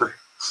remember.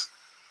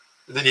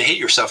 And then you hate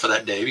yourself for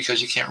that day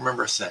because you can't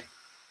remember a thing.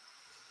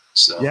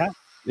 So yeah.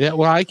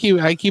 Well, I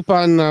keep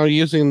on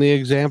using the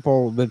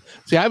example that,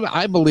 see,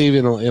 I believe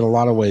in a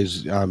lot of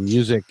ways,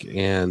 music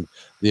and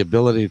the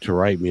ability to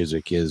write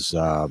music is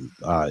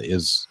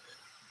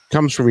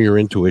comes from your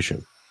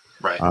intuition.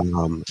 Right.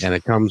 And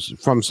it comes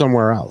from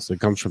somewhere else. It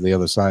comes from the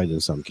other side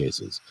in some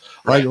cases.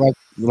 Right.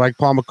 Like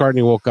Paul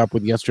McCartney woke up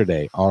with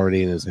Yesterday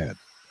already in his head.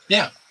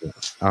 Yeah.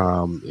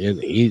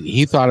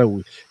 He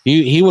thought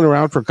he went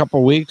around for a couple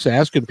of weeks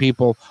asking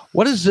people,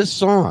 what is this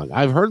song?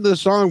 I've heard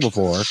this song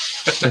before.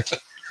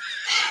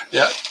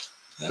 Yeah.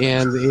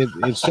 And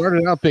it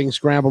started out being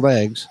Scrambled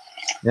Eggs.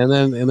 And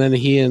then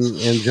he and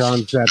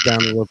John sat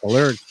down and wrote the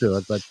lyrics to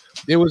it. But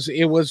it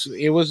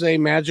was a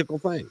magical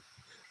thing.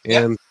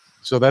 And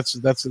so that's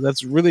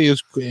really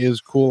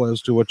as cool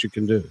as to what you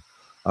can do.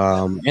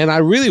 And I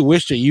really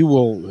wish that you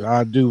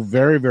will do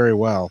very, very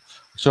well,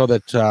 so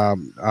that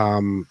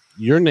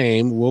your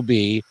name will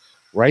be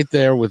right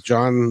there with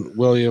John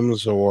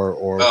Williams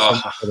or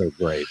some other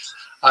greats.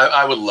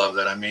 I would love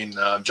that. I mean,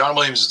 John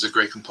Williams is a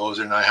great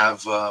composer, and I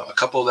have a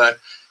couple that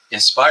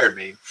inspired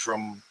me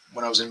from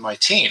when I was in my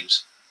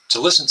teens to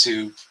listen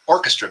to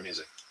orchestra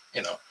music,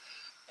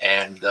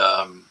 and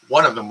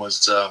one of them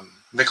was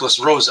Nicholas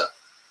Rosa.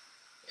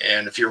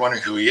 And if you're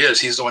wondering who he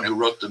is, he's the one who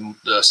wrote the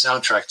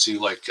soundtrack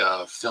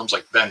to films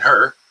like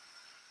Ben-Hur,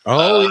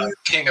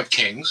 King of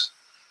Kings.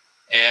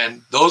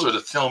 And those were the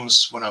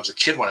films when I was a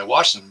kid, when I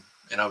watched them,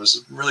 and I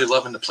was really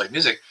loving to play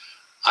music.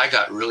 I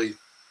got really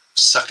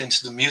sucked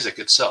into the music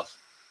itself.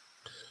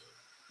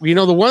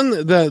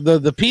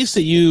 The piece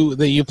that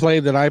you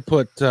played that I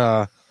put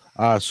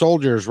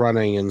soldiers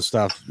running and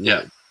stuff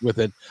with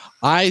it,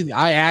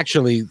 I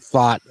actually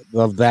thought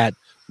of that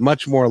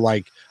much more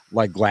like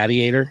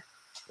Gladiator.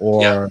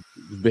 Or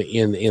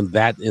in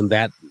that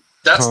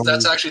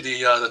that's actually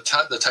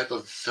the type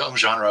of film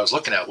genre I was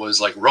looking at, was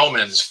like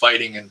Romans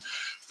fighting and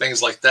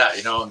things like that,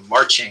 and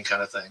marching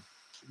kind of thing.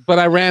 But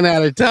I ran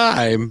out of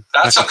time.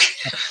 That's okay.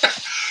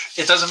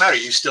 It doesn't matter.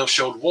 You still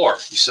showed war.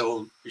 You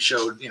showed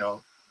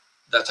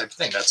that type of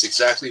thing. That's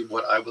exactly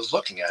what I was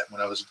looking at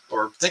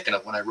thinking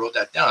of when I wrote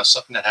that down. It's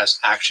something that has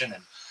action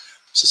and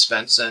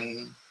suspense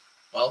and,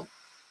 well,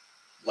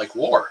 like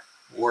war.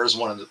 War is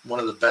one of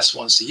the best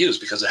ones to use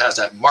because it has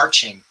that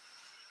marching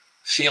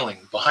feeling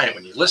behind it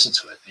when you listen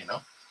to it,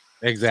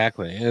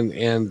 Exactly.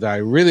 And I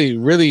really,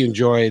 really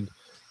enjoyed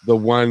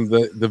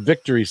the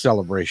victory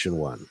celebration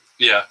one.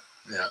 Yeah.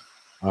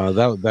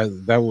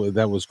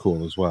 That was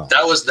cool as well.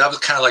 That was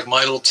kind of like my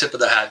little tip of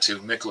the hat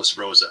to Nicholas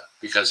Rosa,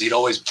 because he'd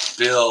always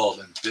build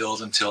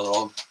until it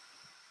all,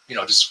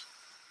 just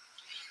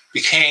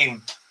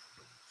became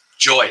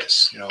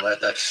joyous,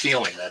 that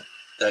feeling,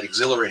 that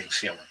exhilarating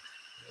feeling.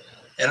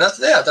 And that's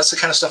the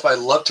kind of stuff I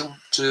love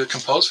to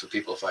compose for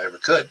people if I ever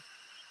could.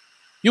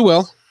 You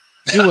will.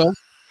 It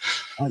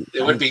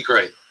would be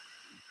great.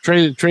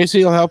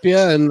 Tracy will help you,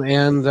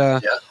 and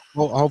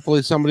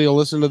hopefully somebody will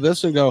listen to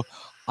this and go,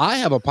 I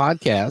have a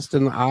podcast,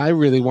 and I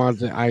really want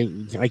to.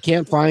 I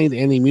can't find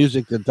any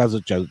music that does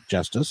it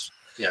justice,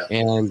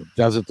 and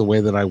does it the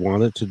way that I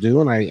want it to do,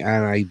 and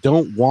I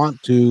don't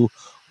want to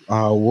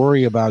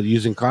worry about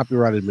using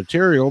copyrighted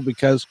material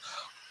because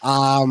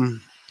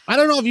I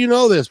don't know if you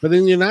know this, but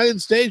in the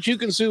United States, you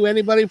can sue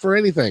anybody for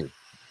anything.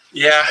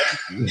 Yeah,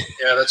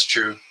 that's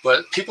true.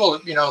 But people,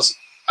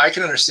 I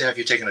can understand if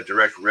you're taking a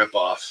direct rip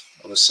off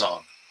of a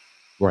song.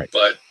 Right.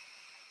 But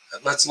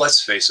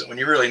let's face it, when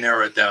you really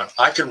narrow it down,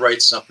 I could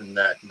write something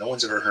that no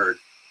one's ever heard,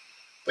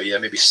 but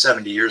maybe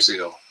 70 years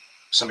ago,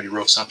 somebody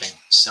wrote something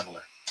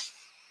similar.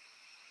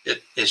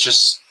 It's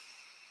just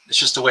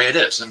the way it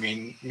is. I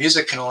mean,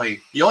 music you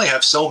only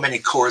have so many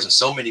chords and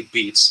so many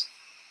beats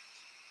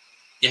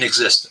in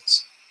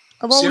existence.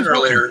 Sooner or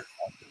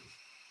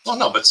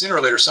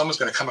later, someone's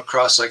going to come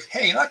across like,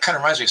 hey, that kind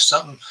of reminds me of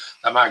something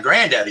that my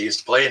granddaddy used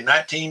to play in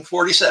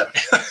 1947.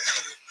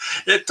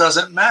 It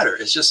doesn't matter.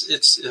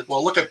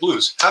 Well, look at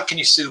blues. How can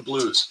you sue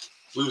blues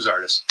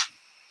artists?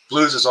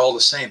 Blues is all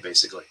the same,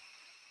 basically.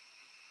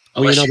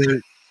 Unless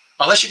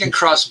you can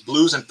cross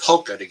blues and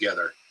polka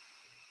together.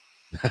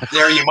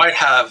 There you might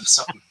have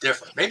something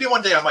different. Maybe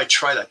one day I might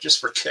try that just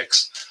for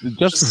kicks.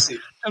 Just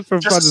for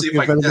fun to see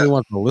if anybody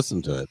wants to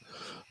listen to it.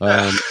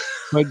 But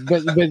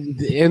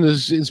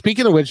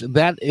speaking of which,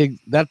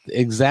 that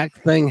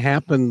exact thing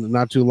happened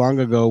not too long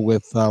ago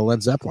with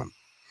Led Zeppelin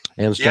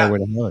and Stairway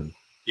to Heaven.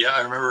 Yeah,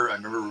 I remember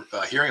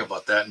hearing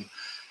about that, and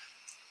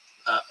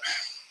uh,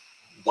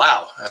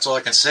 wow, that's all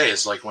I can say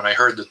is like when I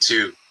heard the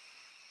two,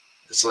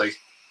 it's like,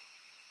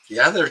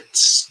 yeah,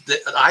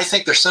 I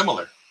think they're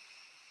similar.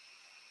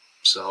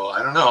 So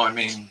I don't know. I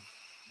mean,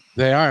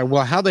 They are.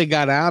 Well, how they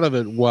got out of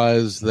it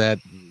was that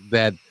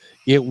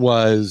it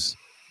was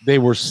they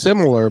were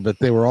similar, but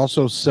they were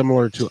also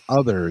similar to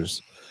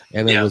others,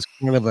 and it yeah, was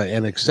kind of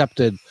an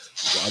accepted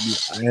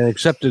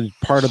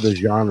part of the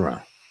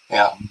genre.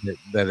 yeah,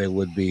 That it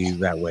would be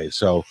that way.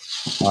 So,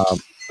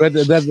 but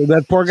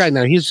that poor guy.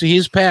 Now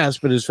he's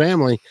passed, but his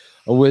family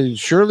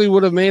surely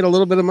would have made a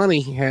little bit of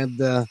money had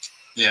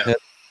yeah. had,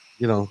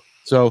 you know.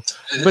 So,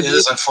 It but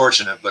is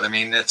unfortunate, but I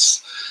mean,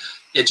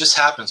 it just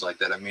happens like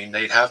that. I mean,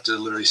 they'd have to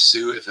literally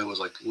sue if it was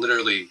like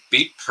literally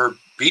beat for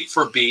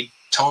beat,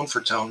 tone for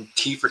tone,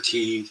 key for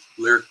key,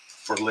 lyric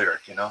for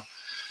lyric, you know?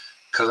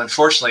 Because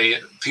unfortunately,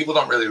 people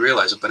don't really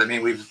realize it. But I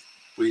mean,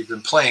 we've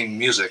been playing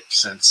music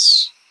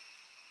since,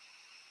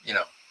 you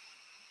know,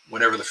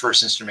 whenever the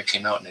first instrument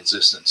came out in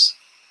existence,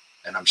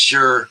 and I'm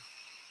sure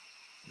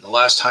in the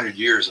last 100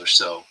 years or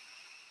so,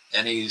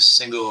 any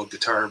single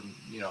guitar,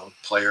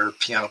 player,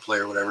 piano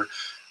player, whatever,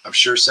 I'm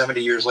sure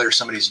 70 years later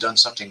somebody's done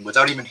something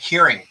without even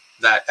hearing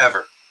that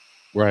ever.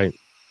 right.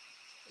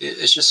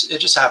 It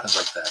just happens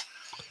like that.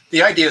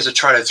 The idea is to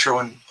try to throw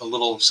in a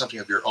little something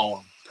of your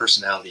own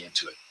personality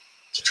into it,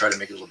 to try to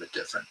make it a little bit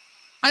different.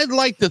 I'd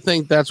like to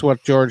think that's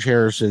what George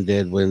Harrison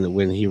did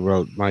when he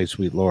wrote "My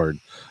Sweet Lord,"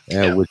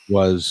 Yeah. which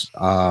was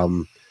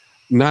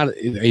not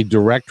a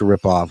direct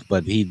ripoff,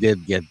 but he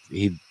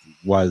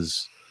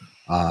was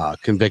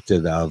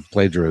convicted of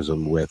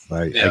plagiarism with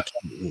I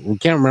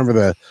can't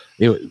remember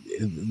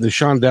the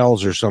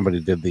Shondells or somebody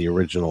did the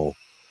original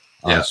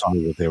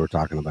song that they were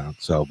talking about.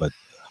 So, but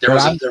there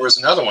was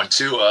another one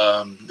too.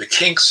 The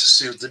Kinks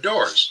sued the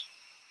Doors.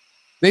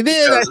 They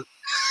did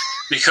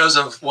because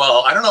of,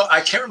 well, I don't know.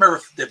 I can't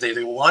remember if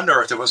they won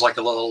or if there was like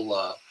a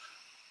little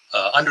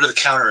under the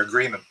counter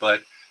agreement.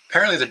 But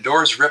apparently, the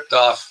Doors ripped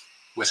off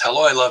with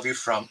 "Hello, I Love You"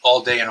 from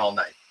 "All Day and All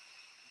Night."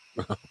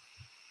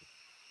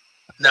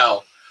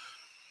 Now,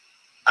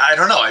 I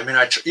don't know. I mean,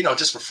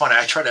 just for fun,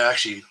 I try to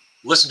actually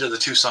listen to the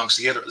two songs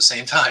together at the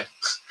same time.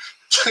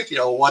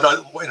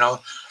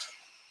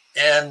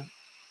 And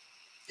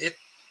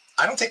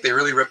I don't think they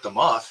really ripped them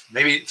off.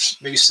 Maybe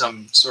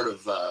some sort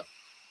of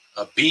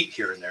a beat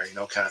here and there,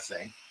 kind of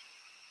thing.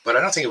 But I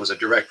don't think it was a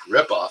direct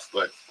rip-off.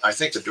 But I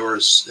think the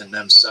Doors and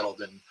them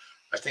settled, and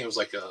I think it was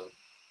like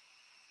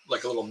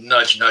a little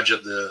nudge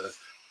of the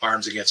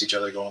arms against each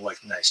other, going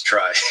like, "Nice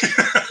try."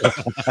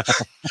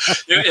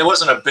 It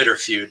wasn't a bitter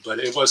feud, but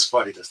it was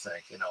funny to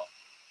think,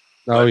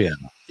 Oh, yeah.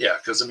 Yeah,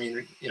 because I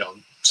mean,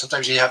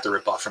 sometimes you have to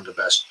rip off from the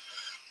best.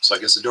 So I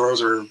guess the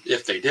Doors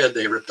if they did,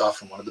 they ripped off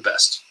from one of the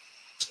best.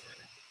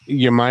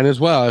 You might as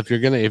well if you're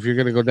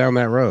gonna go down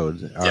that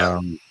road.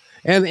 Yeah.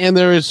 And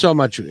there is so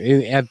much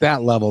at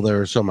that level.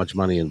 There is so much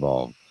money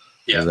involved.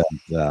 Yeah.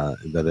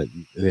 That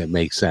it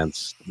makes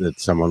sense that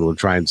someone will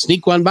try and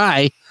sneak one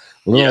by,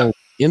 a little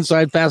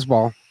inside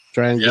fastball,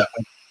 try and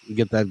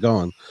get that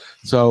going.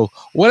 So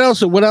what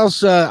else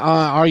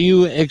are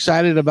you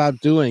excited about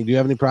doing? Do you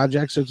have any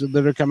projects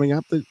that are coming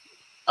up?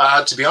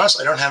 To be honest,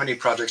 I don't have any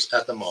projects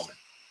at the moment.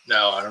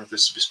 Now, I don't know if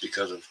it's just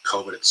because of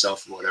COVID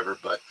itself or whatever,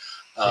 but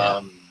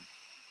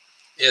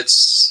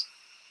it's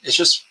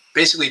just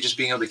basically just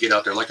being able to get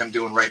out there like I'm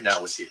doing right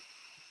now with you.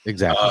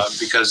 Exactly.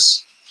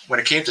 Because when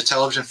it came to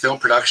television, film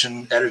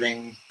production,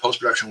 editing,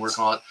 post-production work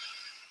on it,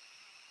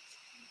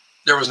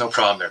 there was no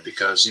problem there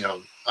because,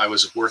 I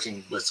was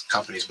working with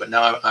companies, but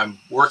now I'm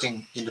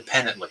working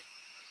independently.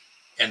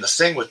 And the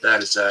thing with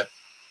that is that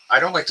I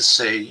don't like to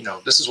say,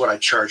 this is what I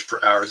charge per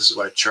hour. This is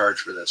what I charge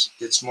for this.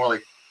 It's more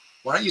like,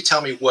 why don't you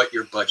tell me what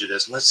your budget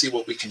is? And let's see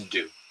what we can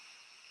do.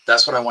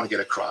 That's what I want to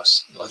get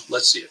across.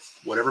 Let's see if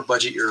whatever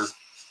budget you're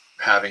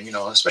having,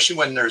 especially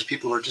when there's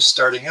people who are just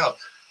starting out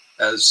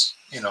as,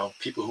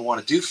 people who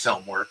want to do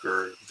film work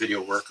or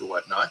video work or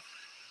whatnot.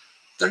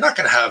 They're not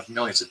going to have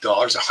millions of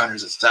dollars or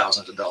hundreds of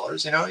thousands of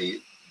dollars.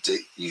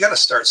 You got to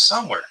start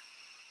somewhere.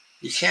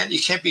 You can't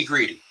be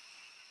greedy.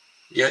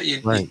 Yeah.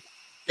 Right.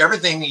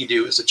 Everything you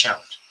do is a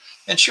challenge.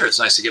 And sure, it's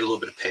nice to get a little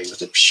bit of pay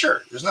with it.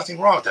 Sure. There's nothing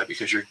wrong with that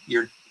because you're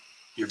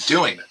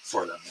doing it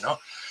for them,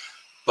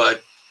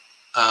 but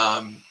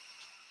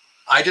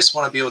I just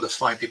want to be able to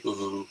find people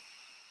who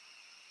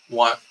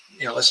want,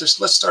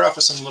 let's start off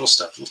with some little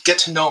stuff. Get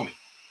to know me.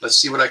 Let's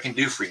see what I can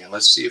do for you. And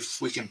let's see if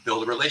we can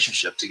build a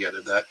relationship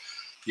together that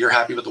you're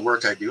happy with the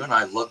work I do. And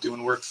I love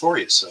doing work for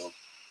you. So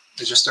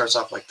it just starts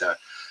off like that.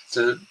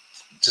 To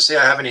say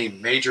I have any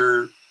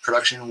major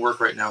production work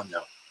right now,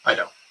 no, I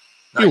don't.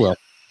 You will.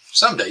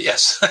 Someday,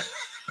 yes.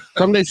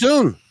 Someday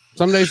soon.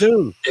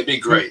 It'd be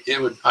great. It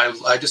would. I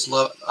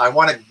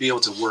want to be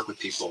able to work with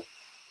people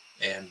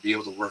and be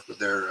able to work with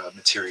their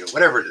material,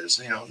 whatever it is,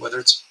 whether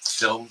it's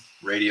film,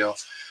 radio,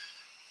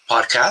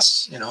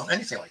 podcasts,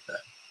 anything like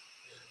that.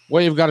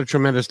 Well, you've got a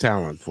tremendous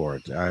talent for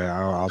it.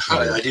 I'll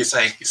tell you. I do.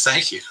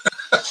 Thank you.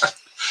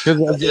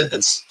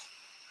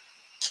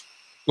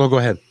 Well, go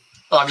ahead.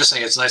 Oh, I'm just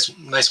saying it's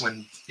nice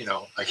when,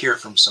 I hear it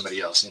from somebody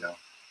else,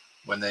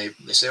 when they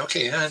say,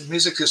 okay, yeah,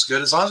 music is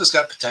good. As long as it's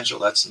got potential,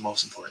 that's the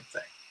most important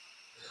thing.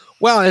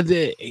 Well,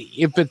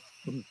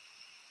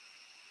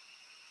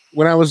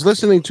 when I was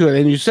listening to it,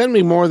 and you sent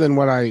me more than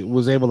what I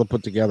was able to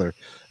put together,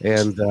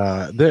 and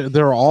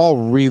they're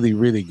all really,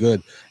 really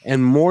good,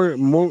 and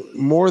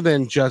more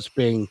than just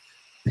being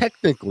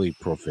technically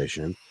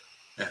proficient,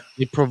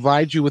 it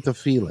provides you with a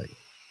feeling.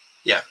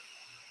 Yeah,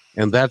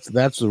 and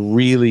that's a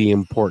really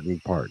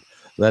important part.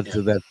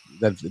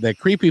 That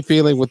creepy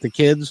feeling with the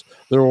kids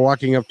that were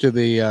walking up to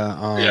the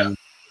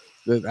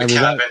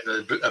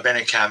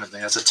abandoned cabin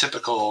thing. That's a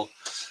typical,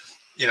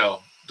 the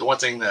one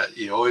thing that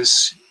you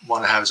always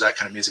want to have is that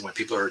kind of music when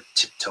people are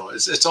tiptoeing.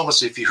 It's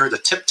almost if you heard the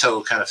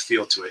tiptoe kind of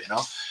feel to it,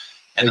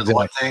 And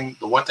exactly.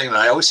 the one thing that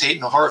I always hate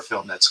in a horror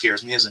film that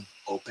scares me is an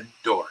open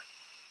door.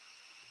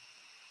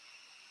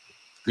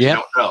 Yeah. You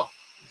don't know.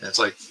 And it's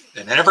like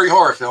in every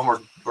horror film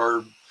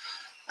or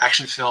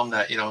action film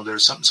that,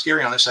 there's something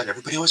scary on the side,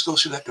 everybody always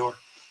goes through that door.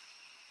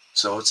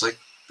 So it's like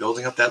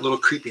building up that little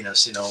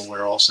creepiness,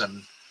 where all of a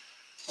sudden,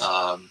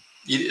 I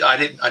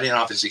didn't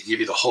obviously give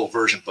you the whole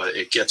version, but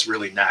it gets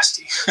really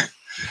nasty.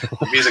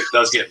 The music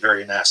does get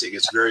very nasty. It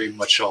gets very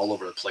much all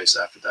over the place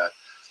after that.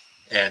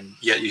 And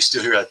yet you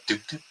still hear that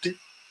doop, doop, doop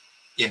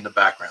in the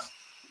background.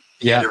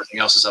 Yeah. And everything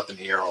else is up in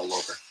the air all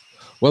over.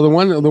 Well, the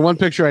one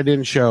picture I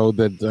didn't show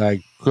that I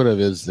could have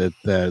is that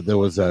there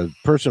was a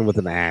person with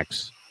an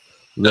axe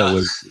that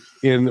was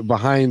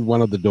behind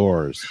one of the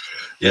doors.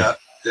 Yeah.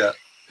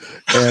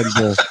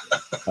 And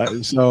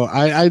so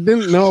I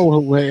didn't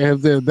know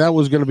if that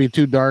was going to be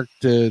too dark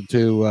to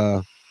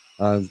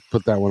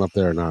put that one up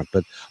there or not.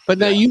 But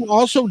now you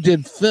also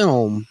did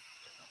film.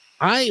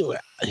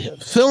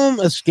 Film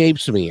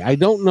escapes me. I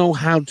don't know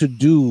how to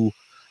do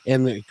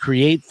and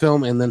create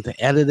film and then to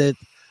edit it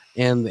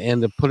and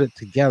to put it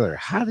together.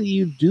 How do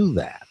you do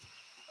that?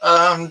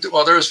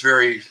 Well, there's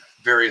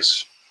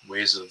various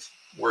ways of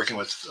working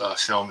with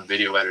film and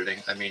video editing.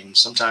 I mean,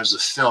 sometimes the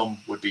film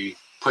would be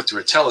put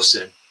through a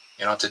telecine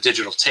and onto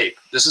digital tape.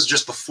 This is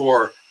just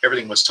before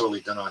everything was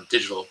totally done on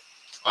digital,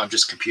 on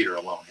just computer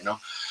alone,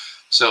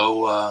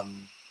 So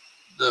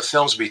the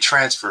films would be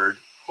transferred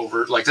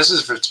over, like this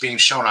is if it's being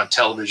shown on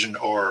television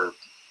or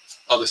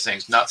other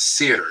things, not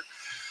theater.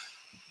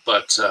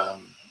 But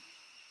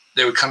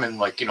they would come in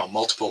like,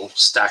 multiple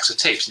stacks of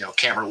tapes,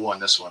 camera one,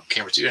 this one,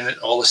 camera two, and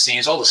all the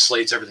scenes, all the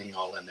slates, everything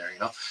all in there,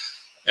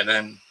 And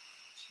then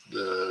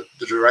the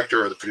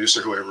director or the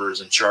producer, whoever is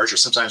in charge, or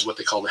sometimes what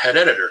they call the head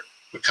editor,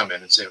 would come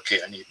in and say, okay,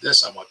 I need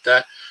this, I want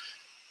that.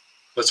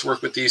 Let's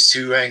work with these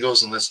two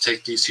angles and let's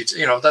take these two,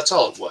 that's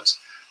all it was.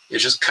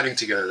 It's just cutting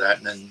together that.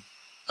 And then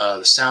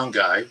the sound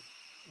guy,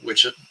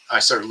 which I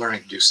started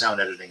learning to do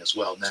sound editing as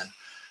well. And then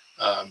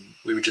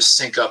we would just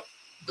sync up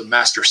the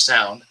master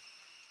sound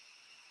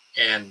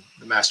and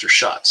the master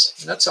shots.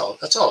 And that's all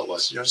it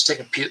was. Just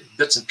taking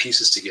bits and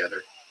pieces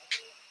together.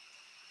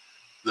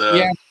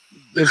 The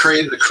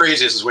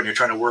craziest is when you're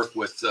trying to work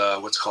with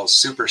what's called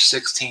Super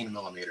 16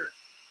 millimeter.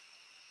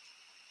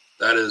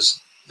 That is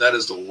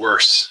the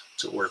worst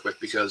to work with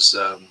because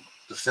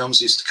the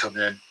films used to come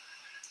in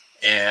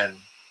and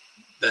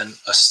then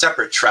a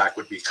separate track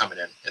would be coming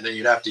in. And then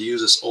you'd have to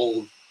use this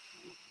old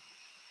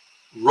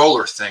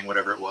roller thing,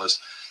 whatever it was.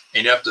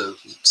 And you have to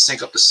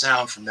sync up the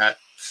sound from that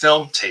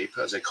film tape,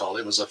 as they call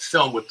it. It was a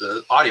film with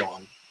the audio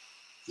on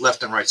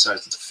left and right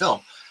sides of the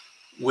film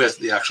with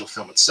the actual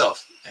film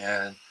itself.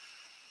 And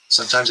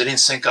sometimes they didn't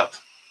sync up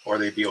or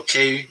they'd be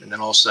okay. And then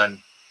all of a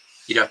sudden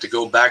you'd have to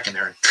go back in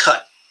there and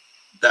cut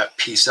that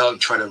piece out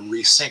and try to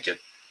resync it.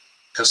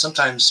 Because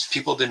sometimes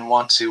people didn't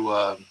want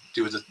to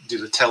do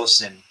the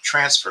telecine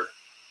transfer.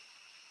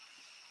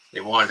 They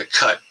wanted to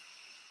cut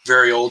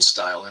very old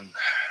style. And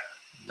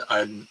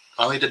I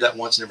only did that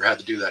once, never had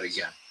to do that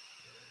again.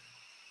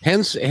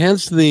 Hence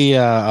the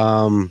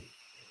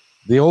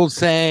old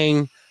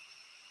saying,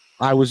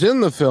 I was in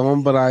the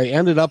film, but I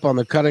ended up on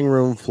the cutting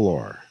room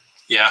floor.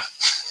 Yeah.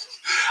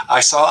 I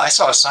saw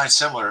a sign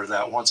similar to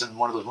that once in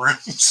one of the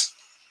rooms.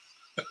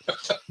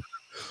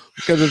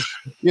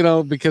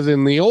 Because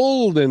in the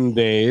olden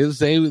days,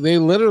 they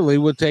literally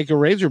would take a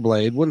razor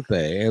blade, wouldn't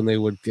they? And they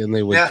would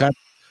cut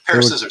pair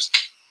of scissors.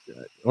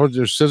 Or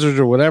just scissors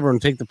or whatever,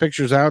 and take the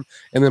pictures out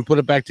and then put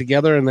it back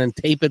together and then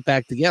tape it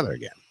back together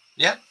again.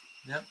 Yeah.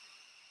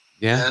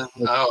 And,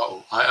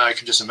 I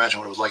can just imagine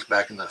what it was like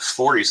back in the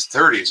 40s,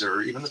 30s,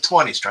 or even the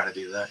 20s trying to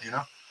do that,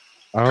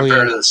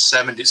 compared to the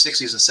 70s,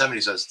 60s, and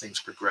 70s as things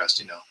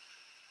progressed,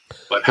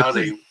 But how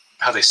they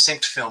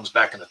synced films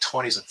back in the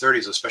 20s and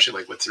 30s,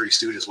 especially like with Three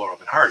Stooges, Laurel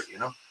and Hardy,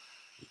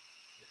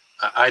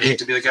 I'd hate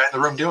to be the guy in the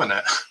room doing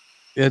that.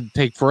 It'd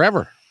take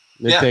forever.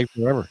 Take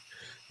forever.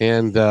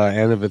 And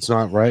if it's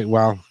not right,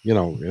 well,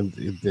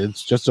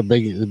 it's just a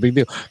big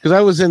deal. Because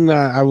I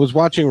was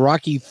watching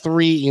Rocky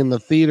 3 in the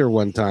theater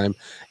one time,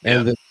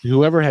 and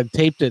whoever had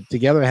taped it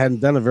together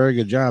hadn't done a very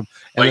good job.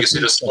 And you can see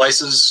the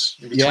splices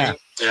in between.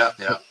 Yeah.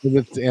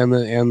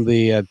 And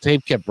the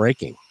tape kept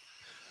breaking.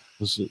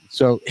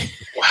 So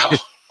wow.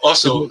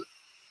 Also,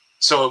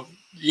 so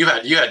you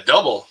had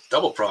double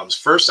problems.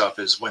 First off,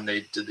 is when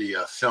they did the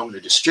film to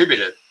distribute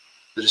it.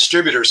 The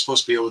distributor is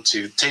supposed to be able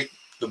to take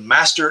the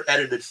master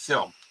edited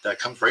film that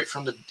comes right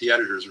from the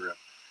editor's room.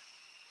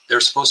 They're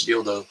supposed to be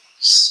able to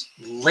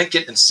link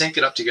it and sync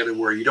it up together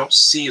where you don't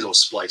see those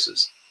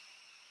splices.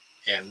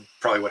 And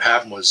probably what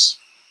happened was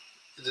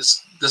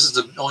this is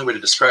the only way to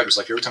describe it. It's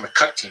like every time a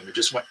cut came, it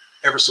just went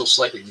ever so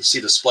slightly, and you see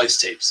the splice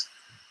tapes.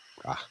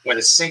 When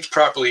it's synced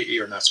properly,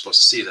 you're not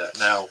supposed to see that.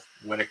 Now,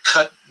 when it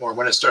cut or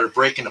when it started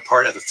breaking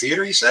apart at the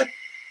theater, you said?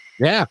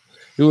 Yeah,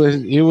 it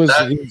was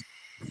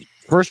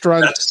first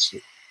run.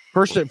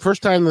 First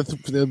time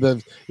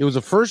it was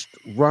a first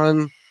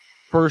run,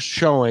 first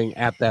showing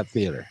at that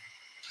theater.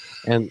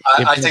 And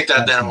I think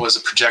that then was a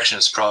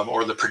projectionist problem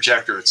or the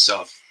projector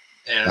itself,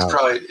 and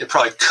it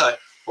probably cut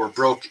or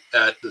broke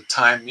at the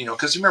time.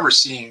 Because you remember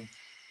seeing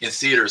in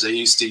theaters they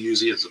used to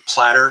use it as a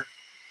platter.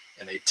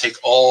 And they take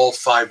all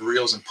 5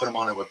 reels and put them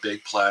onto a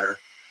big platter.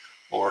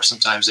 Or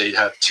sometimes they'd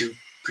have 2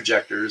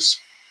 projectors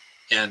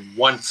and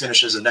one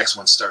finishes, the next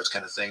one starts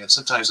kind of thing. And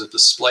sometimes if the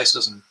splice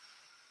doesn't,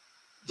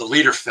 the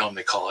leader film,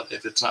 they call it,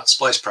 if it's not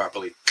spliced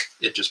properly,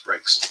 it just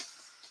breaks.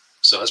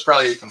 So that's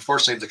probably,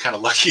 unfortunately, the kind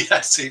of lucky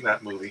I've seen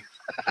that movie.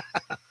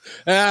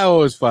 It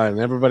was fun.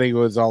 Everybody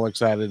was all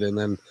excited, and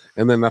then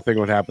nothing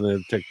would happen.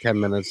 It took 10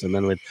 minutes, and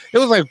then it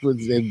was like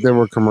there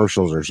were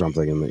commercials or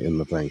something in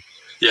the thing.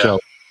 Yeah. So,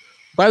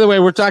 by the way,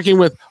 we're talking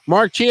with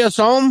Mark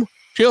Chiasson,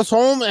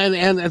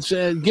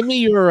 and give me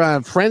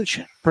your French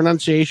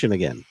pronunciation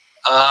again.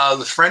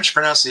 The French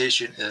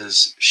pronunciation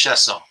is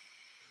Chasson.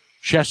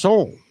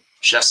 Chasson.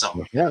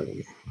 Chasson. Yeah.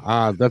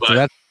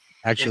 That's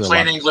actually in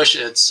plain English,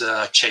 it's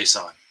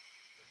Chason.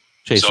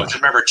 Chase so on. Just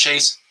remember,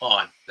 chase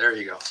on. There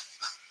you go.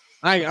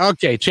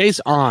 Chase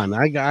on.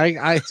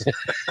 I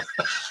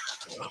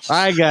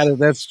I got it.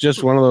 That's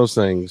just one of those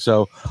things.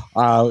 So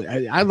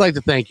I'd like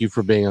to thank you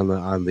for being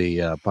on the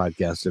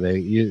podcast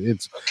today.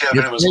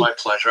 Kevin, it was my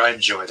pleasure. I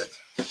enjoyed it.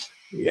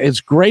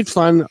 It's great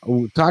fun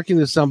talking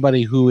to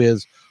somebody who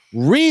is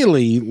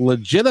really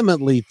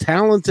legitimately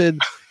talented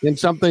in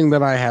something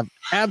that I have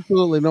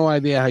absolutely no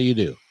idea how you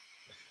do.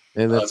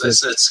 And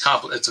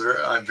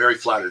I'm very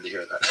flattered to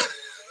hear that.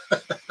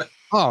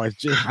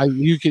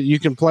 You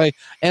can play.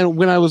 And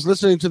when I was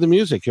listening to the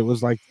music, it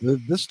was like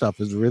this stuff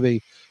is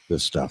really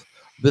this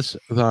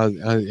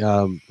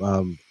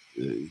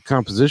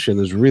composition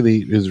is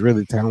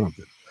really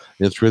talented.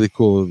 It's really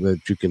cool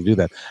that you can do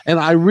that. And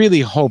I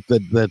really hope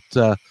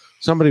that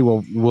somebody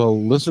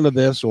will listen to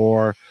this,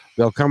 or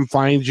they'll come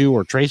find you,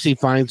 or Tracy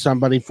finds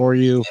somebody for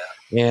you,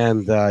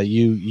 and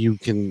you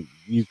can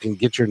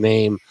get your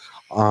name.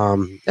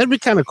 It'd be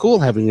kind of cool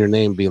having your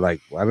name be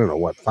like, I don't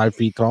know, 5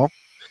 feet tall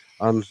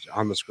on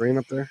the screen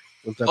up there.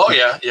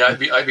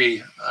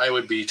 I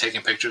would be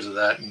taking pictures of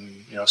that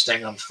and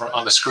standing on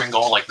the screen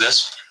going like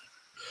this.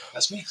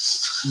 That's me.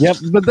 Yep,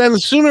 but then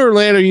sooner or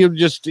later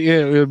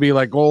it would be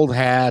like old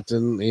hat,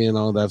 and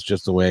that's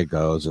just the way it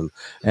goes, and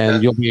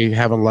you'll be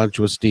having lunch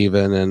with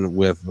Steven and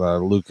with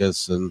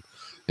Lucas and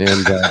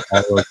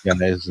all those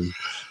guys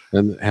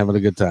and having a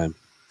good time.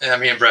 Yeah,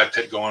 me and Brad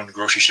Pitt going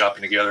grocery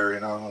shopping together,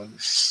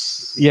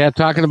 Yeah,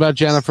 talking about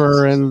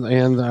Jennifer and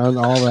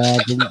all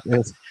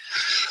that.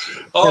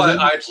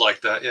 I'd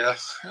like that. Yeah,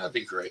 that'd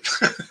be great.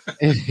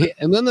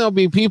 And then there'll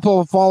be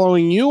people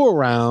following you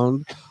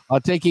around,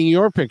 taking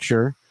your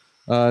picture,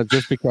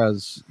 just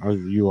because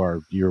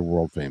you're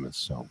world famous.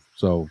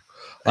 So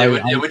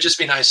it would just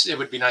be nice. It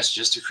would be nice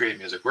just to create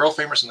music. World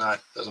famous or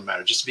not, doesn't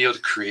matter. Just to be able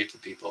to create for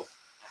people,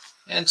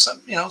 and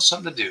something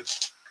to do,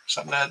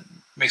 something that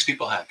makes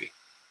people happy.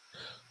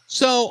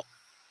 So,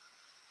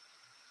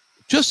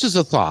 just as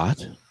a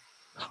thought,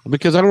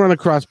 because I don't run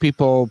across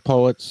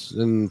poets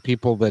and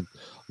people that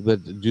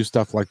do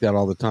stuff like that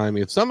all the time.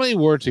 If I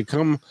were to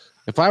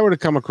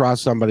come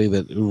across somebody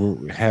that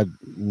had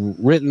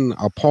written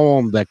a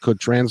poem that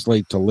could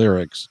translate to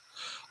lyrics,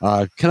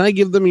 can I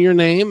give them your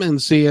name and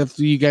see if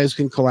you guys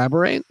can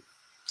collaborate?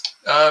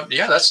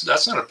 Yeah,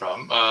 that's not a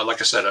problem.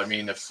 Like I said, I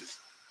mean, if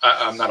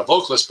I'm not a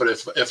vocalist, but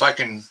if I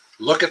can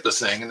look at the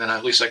thing, and then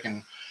at least I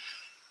can,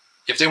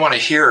 if they want to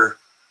hear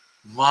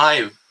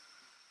my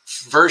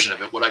version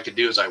of it, what I could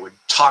do is I would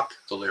talk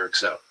the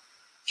lyrics out,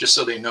 just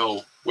so they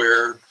know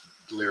where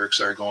the lyrics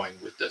are going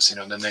with this,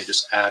 and then they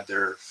just add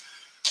their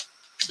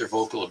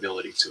vocal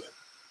ability to it.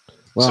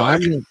 Well, so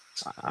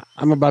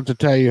I'm about to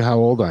tell you how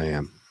old I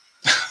am.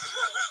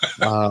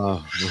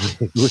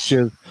 Which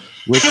is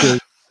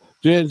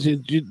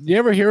did you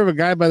ever hear of a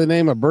guy by the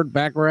name of Burt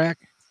Bacharach?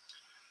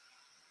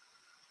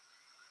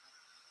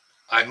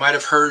 I might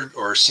have heard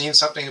or seen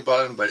something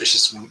about him, but it's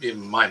just even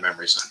my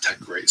memory's not that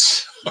great.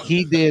 So.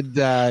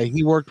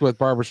 He worked with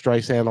Barbra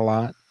Streisand a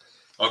lot.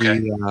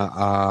 Okay.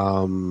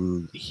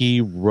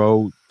 He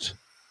wrote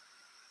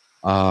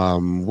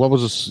what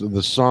was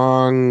the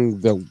song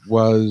that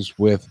was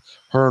with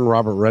her and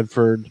Robert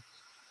Redford in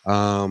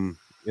that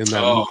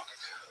movie?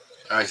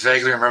 I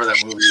vaguely remember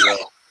that movie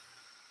though.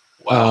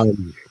 Wow.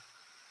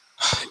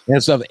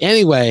 And so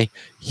anyway,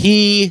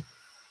 he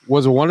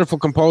was a wonderful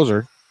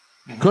composer.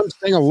 Mm-hmm. Couldn't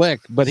sing a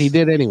lick, but he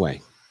did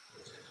anyway.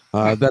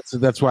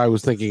 That's why I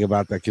was thinking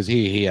about that, because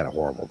he had a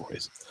horrible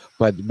voice,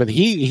 but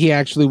he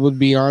actually would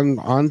be on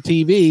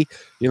TV,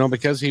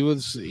 because he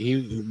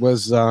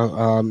was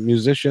a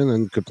musician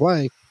and could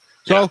play.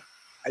 So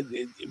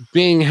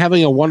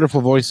having a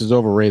wonderful voice is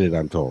overrated,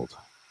 I'm told.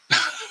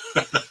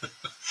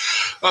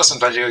 Well,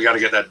 sometimes you got to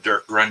get that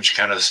dirt grunge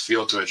kind of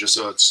feel to it, just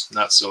so it's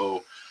not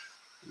so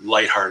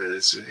lighthearted.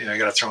 It's, you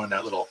got to throw in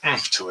that little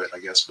oomph to it, I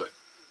guess. But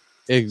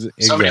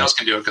somebody else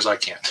can do it, because I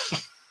can't.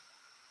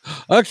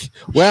 Okay.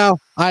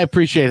 Well, I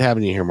appreciate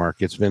having you here, Mark.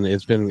 It's been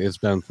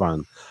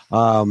fun.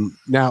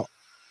 Now,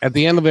 at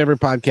the end of every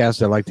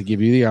podcast, I'd like to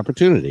give you the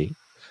opportunity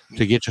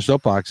to get your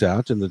soapbox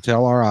out and to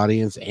tell our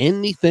audience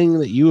anything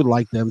that you would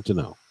like them to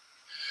know.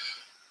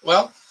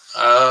 Well,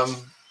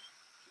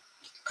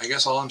 I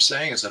guess all I'm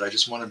saying is that I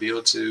just want to be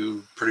able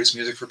to produce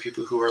music for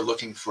people who are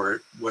looking for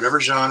it,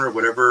 whatever genre,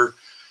 whatever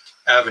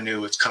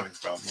avenue it's coming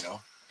from,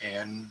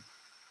 and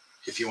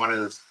if you want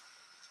to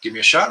give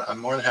me a shot, I'm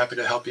more than happy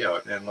to help you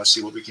out, and let's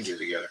see what we can do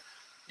together.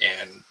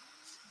 And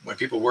when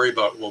people worry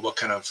about, well,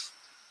 what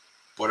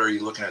are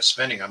you looking at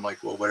spending? I'm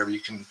like, well, whatever you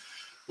can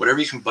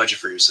budget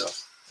for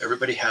yourself.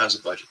 Everybody has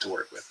a budget to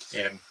work with,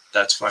 and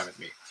that's fine with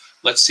me.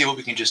 Let's see what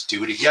we can just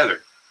do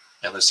together,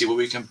 and let's see what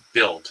we can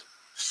build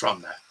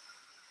from that,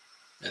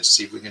 and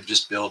see if we can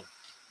just build,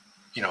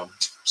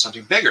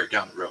 something bigger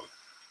down the road.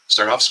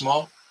 Start off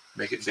small,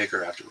 make it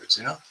bigger afterwards,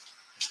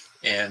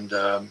 And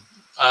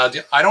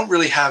I don't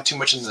really have too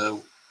much in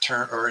the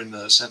in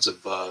the sense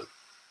of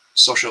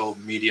social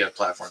media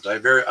platforms.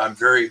 I'm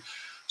very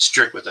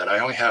strict with that. I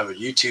only have a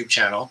YouTube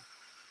channel,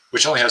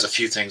 which only has a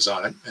few things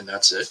on it, and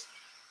that's it.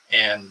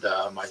 And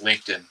my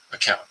LinkedIn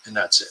account, and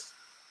that's it.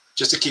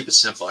 Just to keep it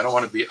simple. I don't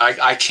want to be.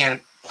 I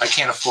can't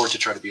afford to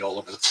try to be all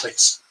over the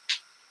place.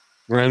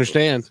 I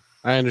understand.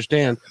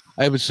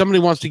 If somebody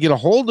wants to get a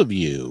hold of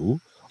you,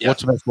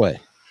 what's the best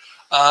way?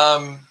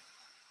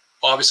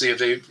 Obviously, if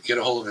they get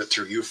a hold of it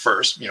through you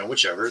first,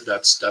 whichever,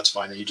 that's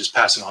fine. Then you just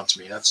pass it on to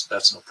me.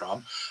 That's no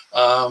problem.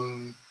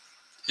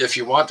 If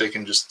you want, they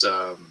can just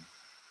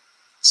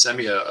send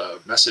me a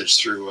message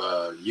through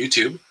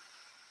YouTube,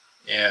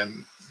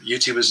 and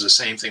YouTube is the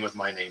same thing with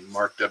my name,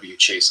 Mark W.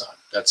 Chason.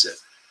 That's it.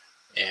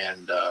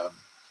 And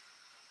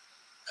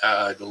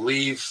I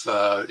believe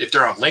if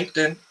they're on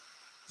LinkedIn,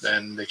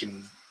 then they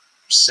can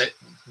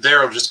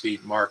there. It'll just be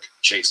Mark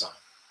Chason,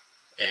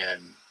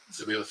 and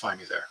they'll be able to find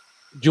me there.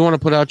 Do you want to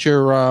put out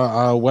your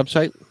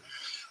website?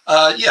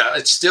 Yeah,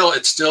 it's still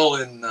it's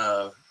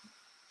a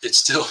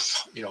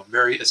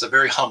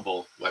very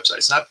humble website.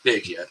 It's not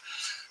big yet,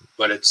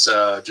 but it's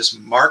just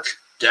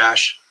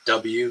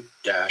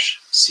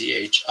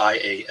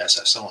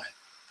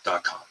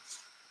mark-w-chiasson.com.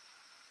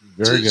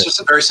 It's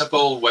just a very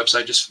simple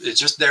website. It's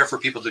just there for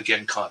people to get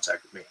in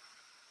contact with me,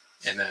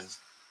 and then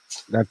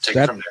take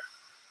it from there.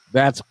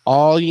 That's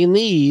all you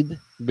need,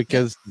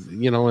 because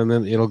and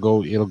then it'll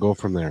go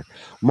from there.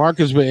 Mark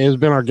has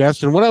been our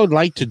guest, and what I would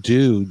like to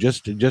do,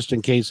 just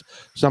in case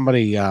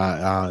somebody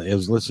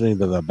is listening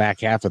to the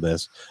back half of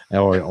this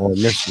or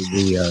missed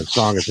the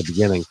song at the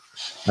beginning,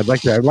 I'd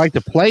like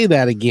to play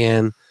that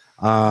again,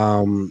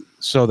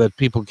 so that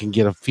people can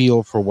get a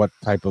feel for what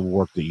type of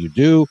work that you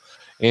do.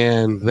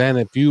 And then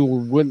if you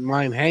wouldn't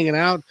mind hanging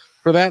out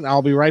for that,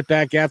 I'll be right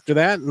back after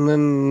that, and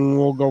then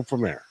we'll go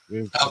from there.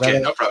 Okay,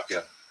 no problem.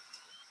 Yeah.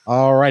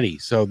 All righty.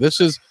 So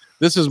this is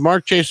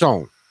Mark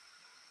Chason.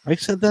 I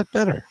said that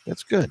better.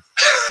 That's good.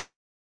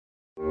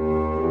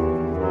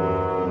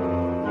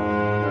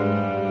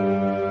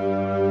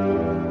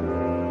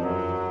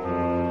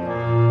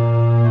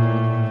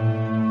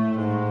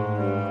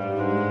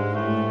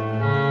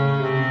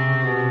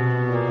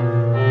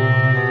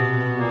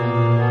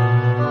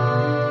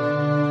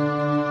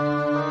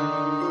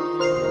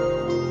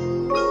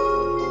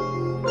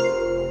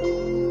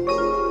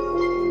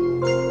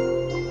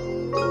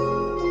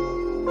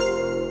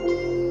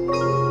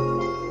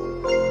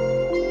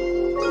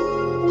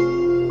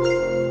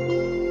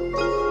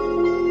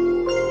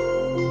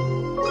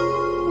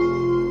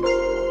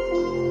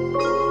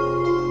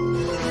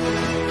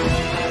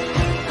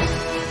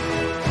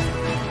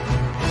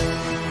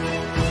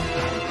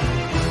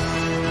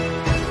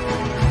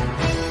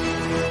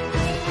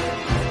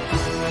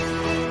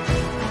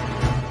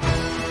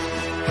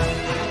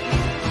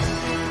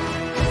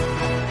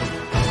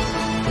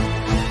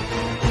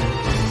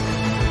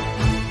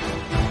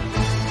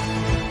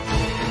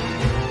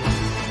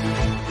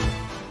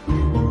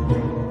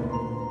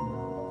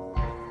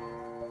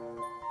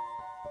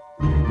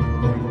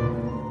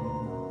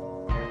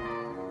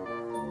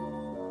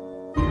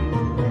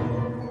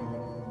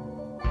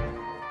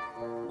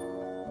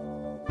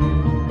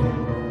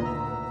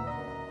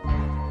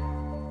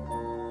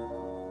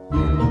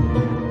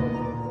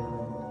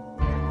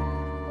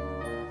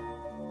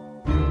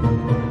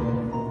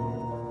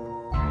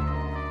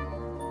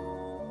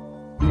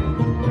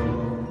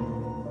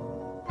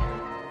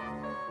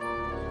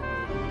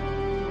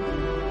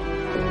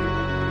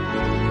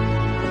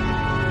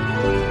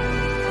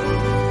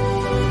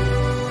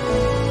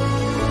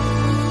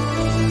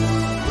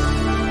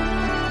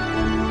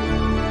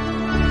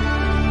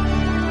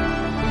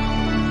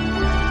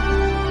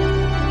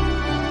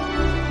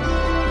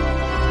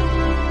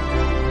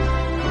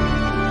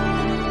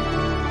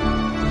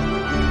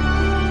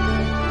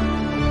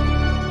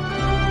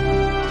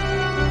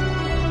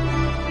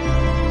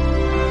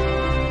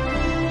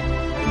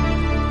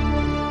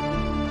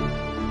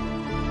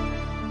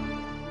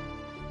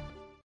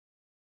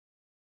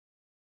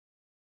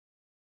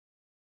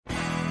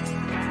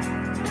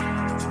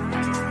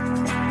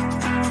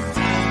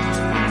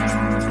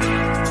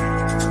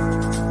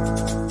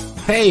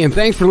 Hey, and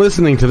thanks for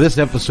listening to this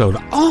episode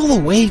all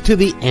the way to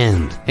the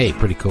end. Hey,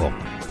 pretty cool.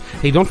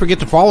 Hey, don't forget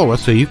to follow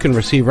us so you can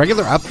receive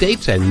regular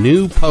updates and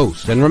new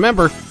posts. And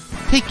remember,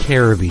 take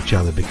care of each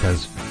other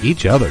because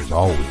each other's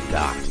all we've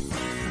got.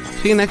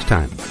 See you next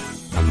time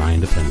on My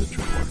Independence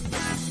Report.